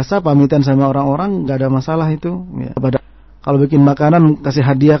biasa pamitan sama orang-orang, nggak ada masalah itu. Ya, kalau bikin makanan kasih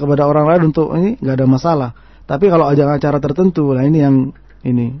hadiah kepada orang lain untuk ini nggak ada masalah. Tapi kalau ada acara tertentu, nah ini yang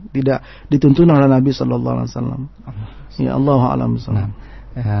ini tidak dituntun oleh Nabi Sallallahu Alaihi Wasallam. Ya Allahu a'lam.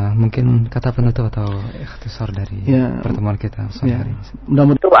 Ya, mungkin kata penutup atau ikhtisar dari pertemuan kita sore hari ini.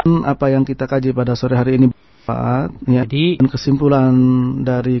 Mudah-mudahan apa yang kita kaji pada sore hari ini bermanfaat. Ya. Jadi kesimpulan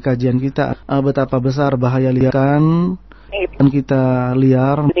dari kajian kita betapa besar bahaya liarkan dan kita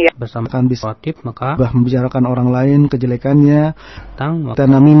liar bersama bisa maka membicarakan orang lain kejelekannya, kita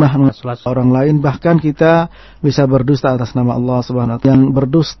namimah orang lain, bahkan kita bisa berdusta atas nama Allah Subhanahu wa taala. Yang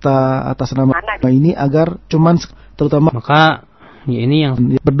berdusta atas nama Allah ini agar cuman terutama maka ya ini yang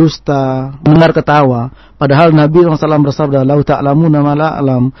berdusta mendengar ketawa, padahal Nabi SAW bersabda lau ta'lamuna ma la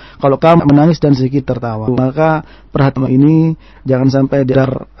a'lam, kalau kamu menangis dan sedikit tertawa. Maka perhatian ini jangan sampai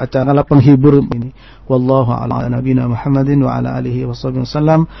dar acara penghibur ini. Wallahu a'lam. Nabiyina Muhammadin wa ala alihi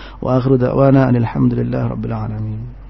wasallam wa akhiru da'wana alhamdulillahi rabbil alamin.